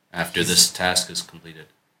 after this task is completed.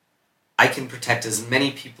 I can protect as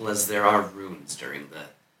many people as there are runes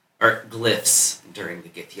or glyphs during the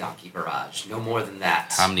Githyanki barrage. No more than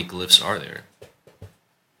that. How many glyphs are there?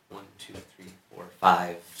 1, 2, 3, 4, 5,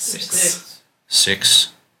 There's 6.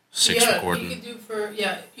 Six for Yeah, Corton. you can do for you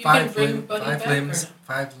five can bring limb, Buddy five back limbs, or no?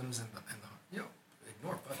 5 limbs in the yo,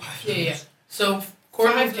 ignore Buddy. Yeah. So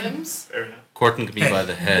Corton 5 can limbs. Fair enough. Corton can be by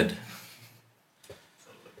the head.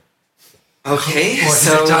 Okay, Boy, he's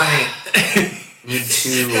so a giant. need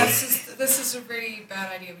to. This is a really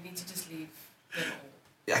bad idea. We need to just leave them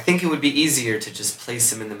all. I think it would be easier to just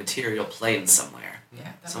place him in the material plane somewhere.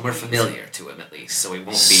 Yeah, that Somewhere would be familiar to him, at least, so he won't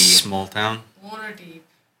be. Small town. Waterdeep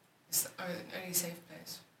is the only safe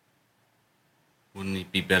place. Wouldn't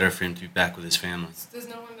it be better for him to be back with his family? There's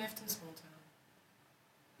no one left in Small Town.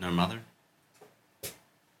 No mother?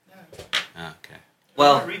 No. Ah, okay.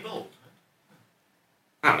 Well, rebuild.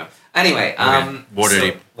 I don't know. Anyway,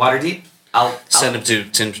 Waterdeep. So, Waterdeep. I'll Send him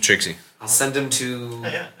to Trixie. I'll send him to Oh,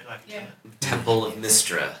 yeah, I like it. Yeah. Temple of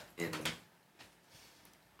Mistra in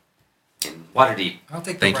Waterdeep. I'll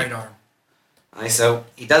take the Thank you. right arm. So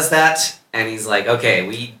he does that, and he's like, "Okay,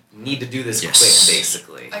 we need to do this Yes. quick."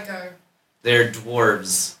 Basically, I go. there are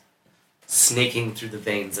dwarves snaking through the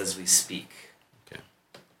veins as we speak. Okay.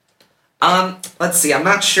 Let's see. I'm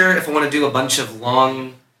not sure if I want to do a bunch of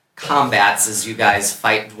long combats as you guys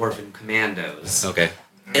fight dwarven commandos. Okay.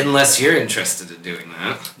 Unless you're interested in doing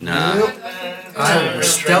that. Nah. I'm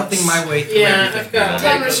stealthing my way through Yeah, everything. I've got-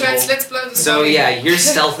 Time restraints. Let's blow this. So body. yeah, you're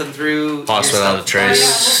stealthing through. Pass you're without a stealthing-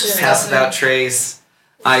 trace. Yeah. Pass without trace.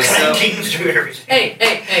 I so Clanking through everything.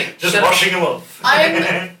 Hey! Just shut up. washing them off.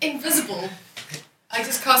 I'm invisible. I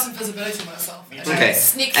just cast invisibility myself. And I Okay,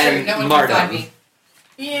 sneak through. and No one Marta. can find me.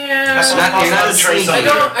 Yeah. That's not- pass you're out not a trace sneaky.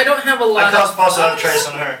 on her. I don't have a I lot cast of pass out a trace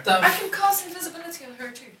on her. I stuff. can cast invisibility on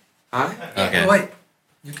her too. Huh? Okay. Oh, wait,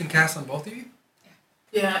 you can cast on both of you?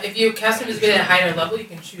 Yeah, if you cast invisibility at a higher level, you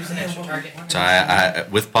can choose an extra target. So I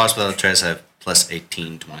with Pass without a trace, I have plus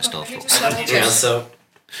 18 to my stealth Okay, roll. just double Yeah. check. So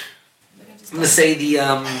Let me just I'm gonna say the And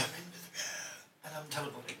I'm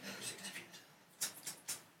teleporting every 60 feet.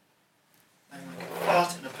 I'm like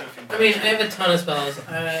fast in a perfect. I mean, I have a ton of spells.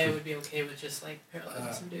 I would be okay with just like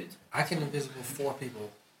paralyzing some dudes. I can invisible 4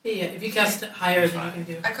 people. Yeah, if you cast it higher than you can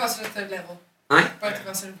do. I cast it at 3rd level. Huh? Both of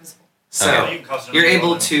us are invisible. so you can cast it on you're the able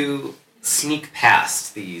wall. to sneak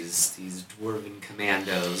past these dwarven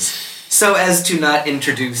commandos so as to not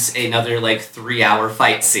introduce another like 3-hour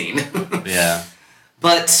fight scene. Yeah.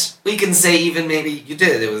 But we can say even maybe you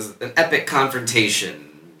did. It was an epic confrontation.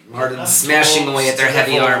 Martin Enough smashing dwarves away at their to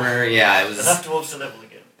heavy level. armor. Yeah, it was. Enough dwarves to level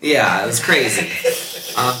again. Yeah, it was crazy.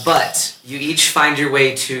 But you each find your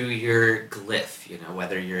way to your glyph,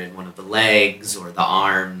 whether you're in one of the legs or the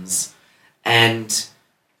arms. And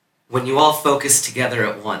when you all focus together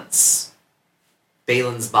at once,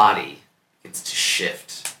 Balin's body begins to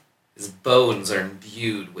shift. His bones are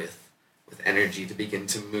imbued with energy to begin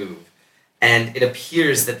to move. And it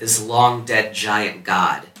appears that this long-dead giant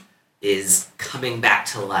god is coming back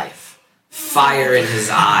to life. Fire in his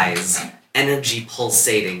eyes, energy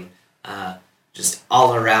pulsating just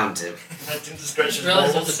all around him. I didn't stretch his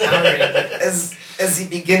Realize balls. there's a Power Ranger. As he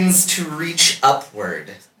begins to reach upward,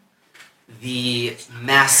 the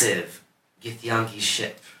massive Githyanki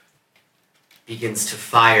ship begins to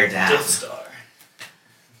fire down. Death Star.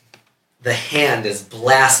 The hand is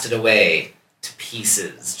blasted away to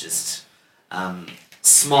pieces, just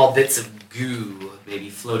small bits of goo maybe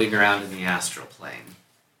floating around in the astral plane.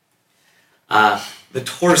 The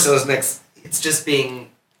torso's next, it's just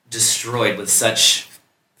being destroyed with such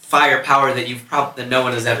firepower that no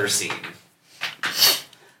one has ever seen.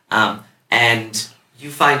 And you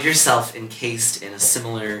find yourself encased in a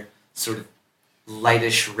similar sort of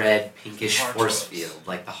lightish red, pinkish force field,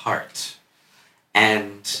 like the heart.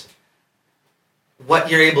 And what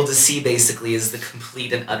you're able to see basically is the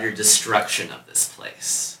complete and utter destruction of this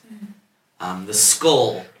place. The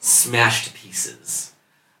skull smashed to pieces.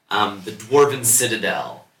 The dwarven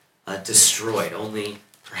citadel destroyed. Only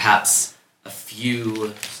perhaps a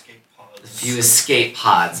few escape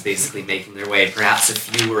pods basically making their way. Perhaps a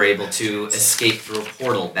few were able to escape through a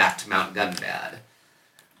portal back to Mount Gunbad.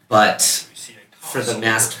 But for the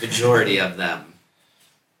vast majority of them,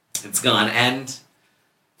 it's gone. And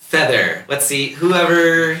Feather, let's see,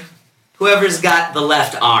 whoever's got the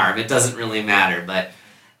left arm, it doesn't really matter, but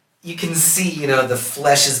you can see, the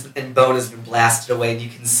flesh and bone has been blasted away, and you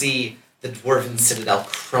can see the dwarven citadel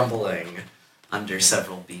crumbling under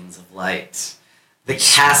several beams of light. The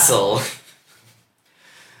castle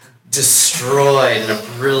destroyed in a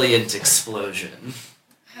brilliant explosion.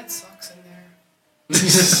 I had socks in there.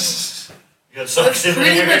 You got socks That's in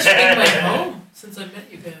pretty there. much been my home since I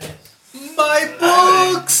met you guys. My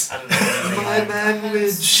books! I don't know. My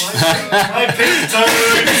language! My pink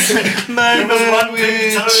toes! My There was one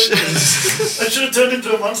pink toes! I should have turned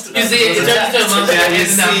into a monster. You see, it turns into a monster Yeah, you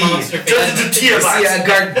face, and that see. monster It turns face. into You Tiamat. see a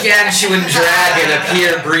gargantuan dragon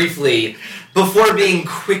appear briefly before being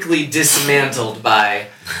quickly dismantled by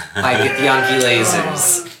Githyanki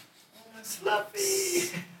lasers. It's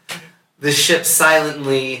fluffy. The ship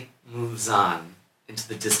silently moves on into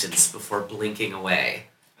the distance before blinking away.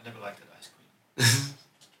 I never liked that ice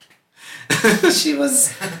queen. She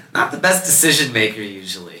was not the best decision maker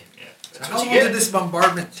usually. Yeah. So That's how what long you get. did this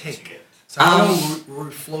bombardment That's what you take? get. So how long were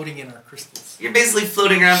we floating in our crystals? You're basically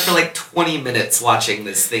floating around for like 20 minutes watching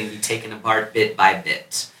this thing be taken apart bit by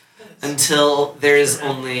bit. Until there is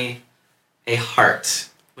only a heart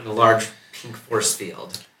with a large pink force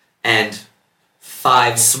field and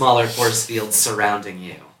 5 smaller force fields surrounding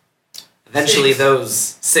you. Eventually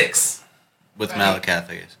 6. With Right. Malakath,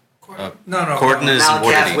 I guess. No. Corton is Malakath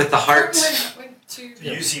Waterdeep. with the heart Went to. The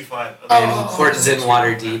UC5. and Corton's in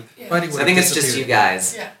Waterdeep. Yeah. Buddy So I would've think it's just you disappeared.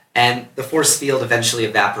 guys. Yeah. And the force field eventually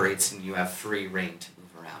evaporates and you have free reign to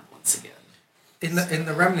move around once again. In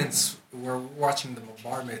the remnants, we're watching the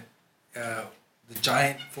bombardment. The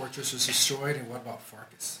giant fortress was destroyed, and what about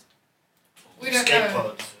Farkas? We don't Escape know.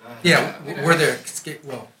 pods. Yeah, we don't were there escape?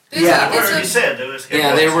 Well, There's Yeah. a- Well, there's you a- said there were escape Yeah,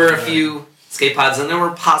 pods. there were a few escape pods and there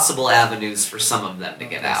were possible avenues for some of them to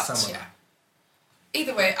get okay, out. some of Yeah. them.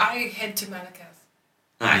 Either way, I head to Malakath.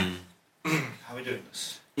 Alright. How are we doing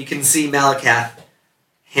this? You can see Malakath,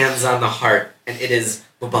 hands on the heart, and it is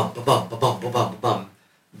ba-bum, ba-bum, ba-bum, ba-bum, ba-bum,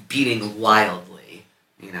 beating wildly.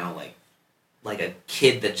 Like a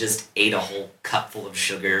kid that just ate a whole cup full of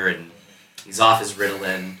sugar and he's off his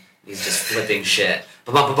Ritalin. He's just flipping shit.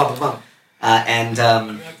 Ba-bum, ba-bum, ba-bum.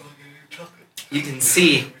 And you can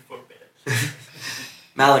see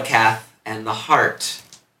Malakath and the heart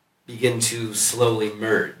begin to slowly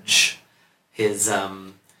merge. His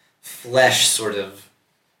flesh sort of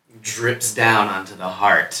drips down onto the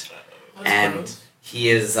heart, That's and gross. he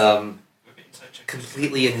is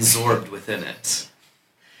completely absorbed within it.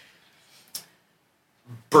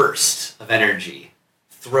 Burst of energy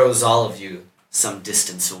throws all of you some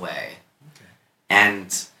distance away. Okay.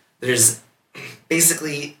 And there's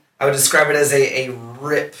basically, I would describe it as a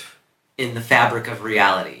rip in the fabric of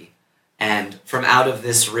reality. And from out of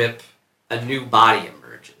this rip, a new body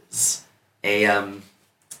emerges. A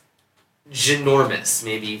ginormous,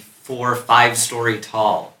 maybe 4 or 5 story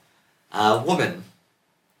tall woman.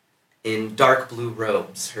 in dark blue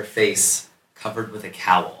robes, her face covered with a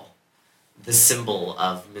cowl, the symbol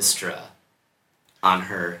of Mystra on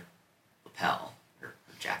her lapel, her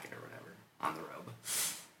jacket or whatever, on the robe,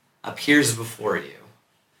 appears before you,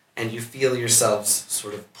 and you feel yourselves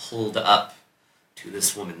sort of pulled up to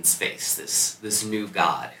this woman's face, this new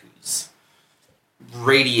god who's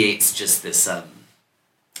radiates just this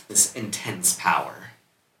intense power.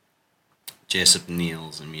 Jessup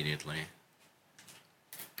kneels immediately.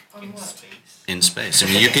 On In what? space. In space. I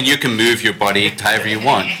mean, you can move your body however you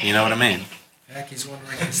want. You know what I mean? Jackie's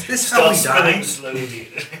wondering, is this how Start we die? spinning slowly.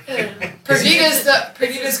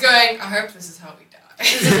 Perdita's going, I hope this is how we die.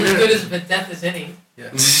 This is as good as a death as any. Yeah.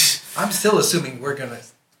 I'm still assuming we're about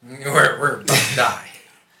to die.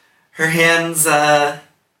 Her hands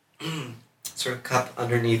sort of cup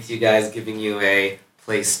underneath you guys, giving you a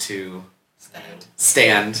place to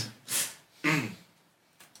stand.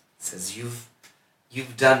 Says, you've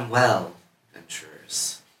done well,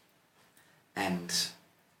 adventurers, and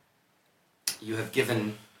you have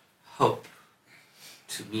given hope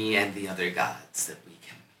to me and the other gods that we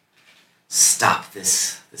can stop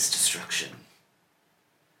this destruction.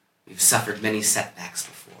 We've suffered many setbacks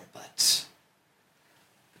before, but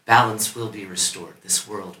the balance will be restored. This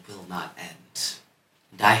world will not end.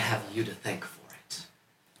 And I have you to thank for it.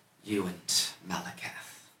 You and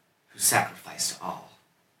Malakath, who sacrificed all.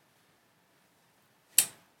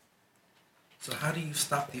 So how do you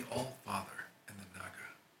stop the All-Father and the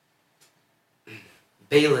Naga?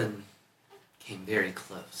 Balin came very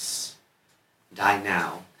close, and I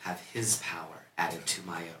now have his power added to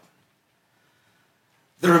my own.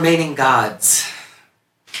 The remaining gods,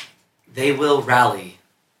 they will rally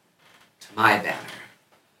to my banner,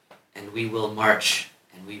 and we will march,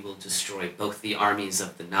 and we will destroy both the armies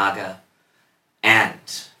of the Naga and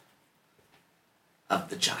of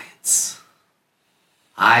the giants.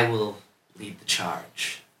 I will lead the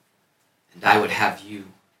charge, and I would have you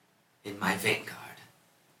in my vanguard.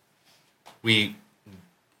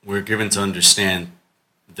 We're given to understand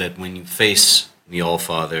that when you face the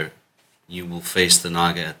All-Father, you will face the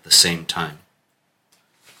Naga at the same time.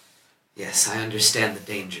 Yes, I understand the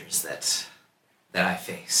dangers that I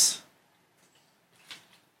face.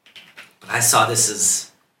 But I saw this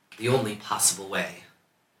as the only possible way.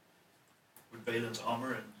 Would Balin's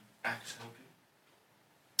armor and axe help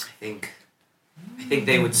you? I think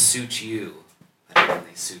they would suit you better than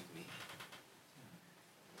they suit me.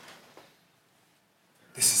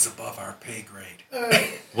 This is above our pay grade.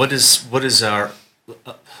 What is our?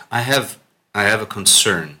 I have a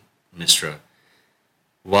concern, Mystra.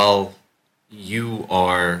 While you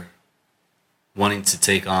are wanting to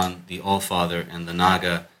take on the All-Father and the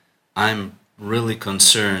Naga, I'm really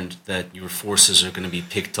concerned that your forces are going to be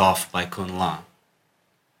picked off by Kun La.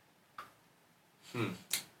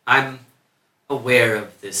 I'm aware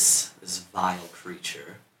of this vile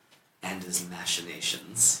creature and his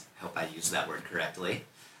machinations. I hope I used that word correctly.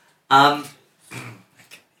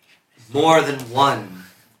 More than one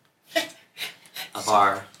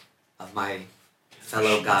of my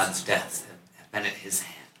fellow gods' deaths have been at his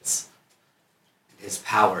hands. His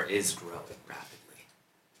power is growing rapidly.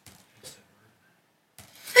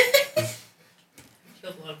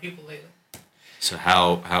 Killed a lot of people lately. So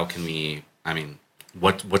how can we? I mean,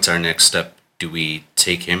 what's our next step? Do we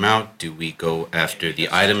take him out? Do we go after the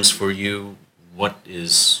items for you?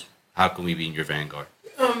 How can we be in your vanguard?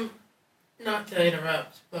 Not to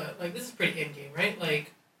interrupt, but like this is pretty in-game, right?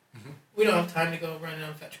 Like, we don't have time to go run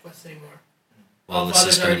on fetch quests anymore. Well, this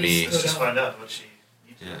is going to be. Let's just find out what she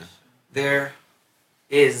needs. Yeah. There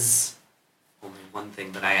is only one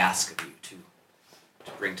thing that I ask of you to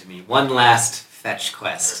bring to me. One last fetch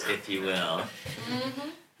quest, if you will.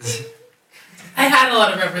 I had a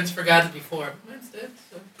lot of reverence for gods before, but mine's dead,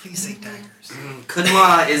 so. Please say daggers.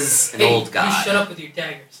 Kunwa is an Hey, old god. you shut up with your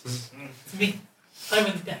daggers. It's me. I'm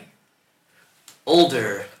in the dagger.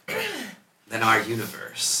 Older than our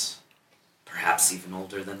universe. Perhaps even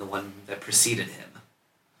older than the one that preceded him.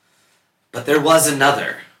 But there was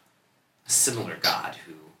another, a similar god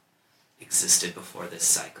who existed before this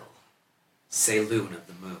cycle. Saloon of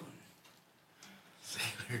the Moon.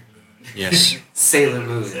 Yes. Sailor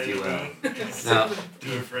Moon, if you will. No, To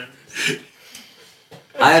her friend.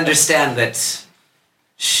 I understand that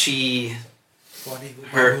she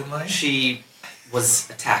Moonlight? she was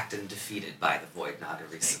attacked and defeated by the Void Naga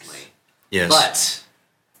recently. Yes. But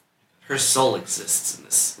her soul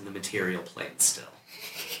exists in the material plane still.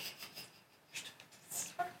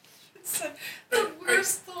 It's the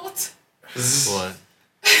worst thought. What?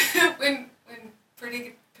 when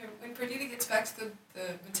Perdita gets back to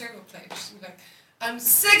the material plane, she's gonna be like, I'm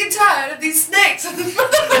sick and tired of these snakes on the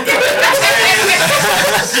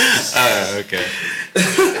Okay.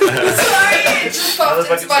 Sorry, it just I was popped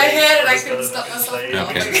about into to my say, head and I let's couldn't go stop to myself the from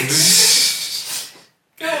Okay. laughing.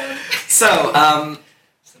 Go on. So,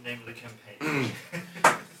 It's the name of the campaign.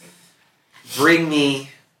 bring me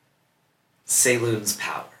Saloon's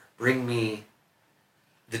power. Bring me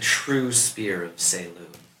the true spear of Saloon.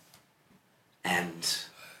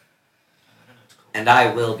 And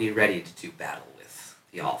I will be ready to do battle with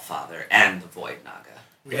the Allfather and the Void Naga.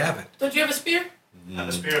 We haven't. Don't you have a spear? And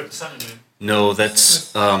the Spear of the Sun and Moon. No,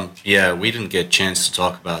 that's yeah. We didn't get a chance to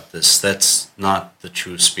talk about this. That's not the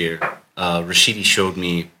true spear. Rashidi showed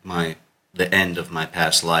me the end of my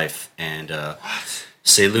past life, and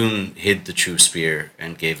Saloon hid the true spear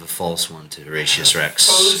and gave a false one to Horatius Rex.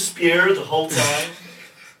 Faux spear the whole time.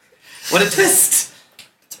 What a twist!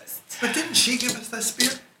 But didn't she give us that spear?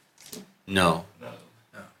 No, No.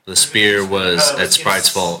 the spear was Oh, at it's- Sprite's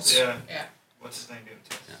Falls. Yeah. Yeah. What's his name? Gave it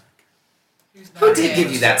to us. Who's Who not did here?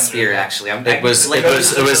 give you that spear, actually? It was in In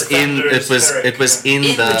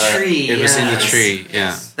the tree, it was in the yes. tree.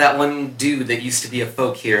 Yeah. that one dude that used to be a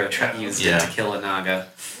folk hero used Yeah. it to kill a Naga.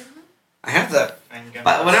 I have that. And Gun-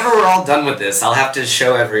 But whenever we're all done with this, I'll have to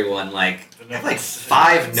show everyone I have like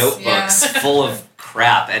 5 notebooks Yeah. full of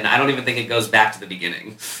crap, and I don't even think it goes back to the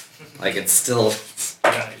beginning. Like it's still.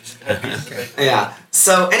 Yeah, you just have pieces of paper. Yeah.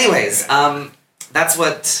 So, anyways, that's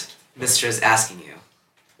what Mister is asking you.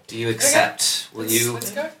 Do you accept?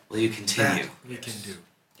 Let's go. Will you continue? That we can do.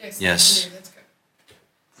 Yes. Yes. Let's go.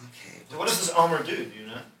 Okay. So what does this armor do? Do you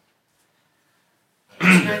know? You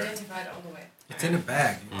can identify it on the way. It's in a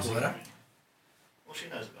bag. You pull it out. Well, she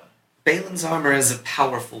knows about it. Balin's armor is a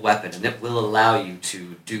powerful weapon, and it will allow you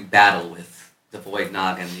to do battle with the Void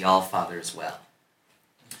Naga and the Allfather as well.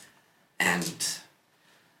 And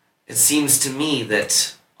it seems to me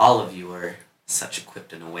that all of you are such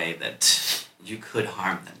equipped in a way that you could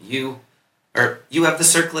harm them. You have the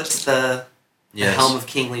circlet, the Yes. Helm of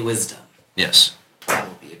Kingly Wisdom. Yes. That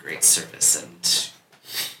will be a great service, and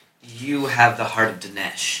you have the Heart of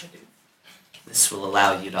Dinesh. This will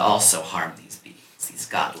allow you to also harm these beings, these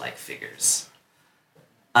godlike figures.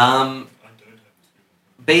 I don't have this.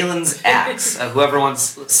 Balin's axe. Whoever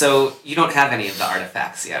wants. So you don't have any of the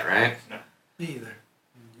artifacts yet, right? Me either.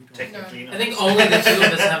 We don't. Technically, I think only the two of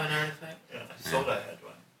us have an artifact. Yeah, I thought I had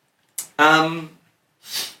one.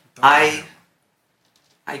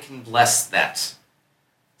 I can bless that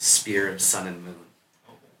spear of sun and moon,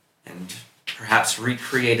 Oh. and perhaps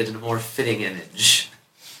recreate it in a more fitting image,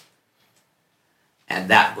 and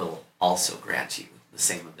that will also grant you the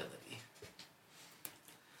same ability.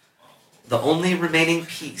 The only remaining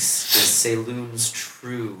piece is Saloon's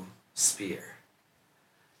true spear,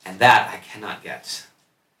 and that I cannot get.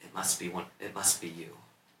 It must be one. It must be you.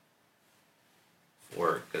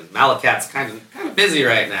 Because Malakat's kind of busy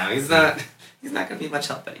right now. He's not going to be much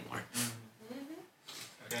help anymore.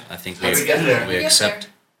 Okay. I think How do we get there? we accept.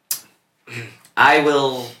 I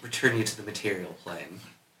will return you to the material plane.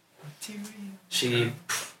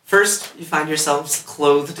 First, you find yourselves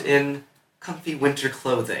clothed in comfy winter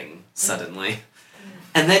clothing suddenly,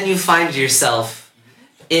 and then you find yourself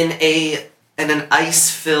in an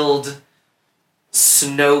ice-filled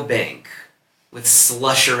snowbank with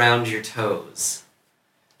slush around your toes.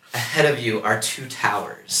 Ahead of you are 2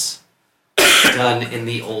 towers, done in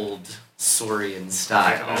the old Saurian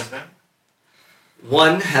style. Recognize them?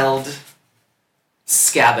 One held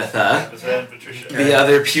Scabatha, Was that Patricia? the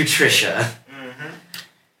other Putricia. Mm-hmm.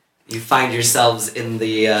 You find yourselves in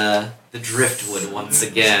the driftwood once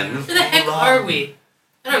again. Where the heck are we?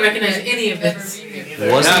 I don't recognize any of this.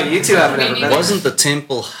 Wasn't- No, you two haven't ever Me been. neither. Wasn't the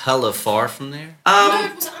temple hella far from there? No,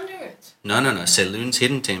 it was under it. No. Saloon's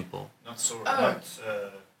hidden temple. Not Sora. Oh. Not,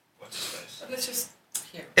 what's his face? So let's just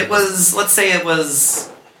here. It was. Let's say it was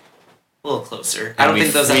a little closer. I And don't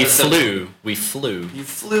think those episodes. We flew. You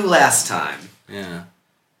flew last time, Yeah.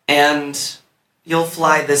 and you'll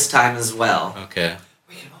fly this time as well. Okay.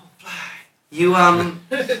 We can all fly.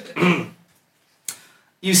 You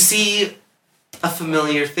you see a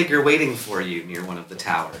familiar figure waiting for you near one of the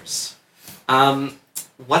towers.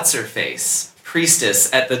 What's her face?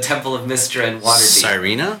 Priestess at the Temple of Mystra and Waterdeep.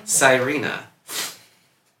 Cyrena? Cyrena.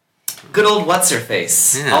 Good old what's her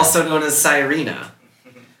face, Yeah. also known as Cyrena,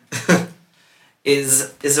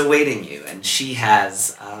 is awaiting you, and she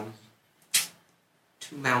has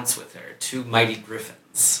 2 mounts with her, 2 mighty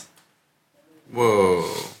griffins. Whoa.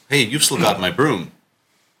 Hey, you've still got my broom.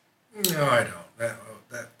 No, I don't.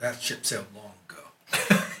 That ship sailed long ago.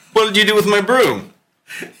 What did you do with my broom?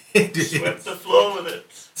 Swept the floor with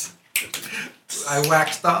it. I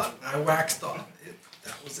waxed on.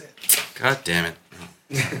 That was it. God damn it.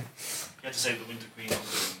 You had to save the Winter Queen on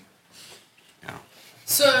the room.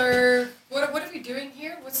 So, what are we doing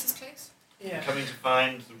here? What's this place? Yeah. Coming to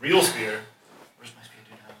find the real spear. Where's my spear,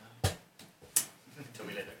 dude? Tell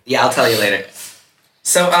me later. Yeah, I'll tell you later.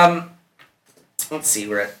 So, let's see,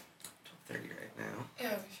 we're at 12:30 right now. Yeah,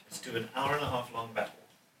 we Let's do an hour and a half long battle.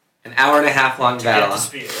 An hour and a half long To get battle. the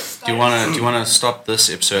spear. should. Do you wanna stop this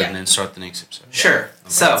episode and then start the next episode? Sure.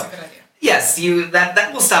 That's So, a good idea. yes,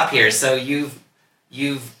 that will stop here. So you've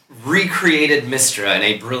recreated Mistra in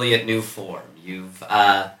a brilliant new form. You've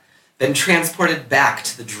been transported back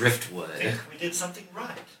to the I Driftwood. think we did something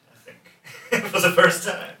right, I think. For the first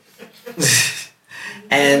time.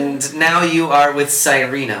 And now you are with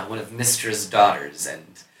Cyrena, one of Mistra's daughters, and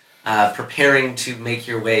preparing to make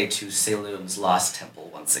your way to Selûne's Lost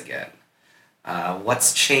Temple once again.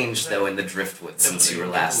 What's changed, though, in the Driftwood since you were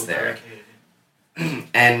last there?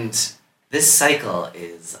 And this cycle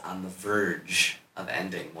is on the verge of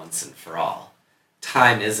ending once and for all.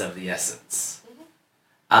 Time is of the essence.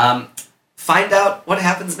 Find out what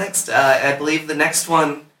happens next. I believe the next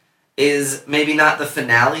one is maybe not the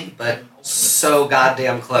finale, but so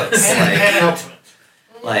goddamn close. And ultimate.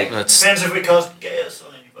 Like That's Depends if we cast Gaius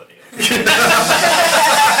on anybody else.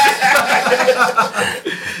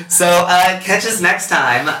 so. Catch us next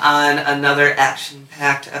time on another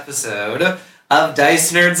action-packed episode of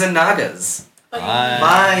Dice Nerds and Nagas. Bye.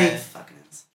 Bye.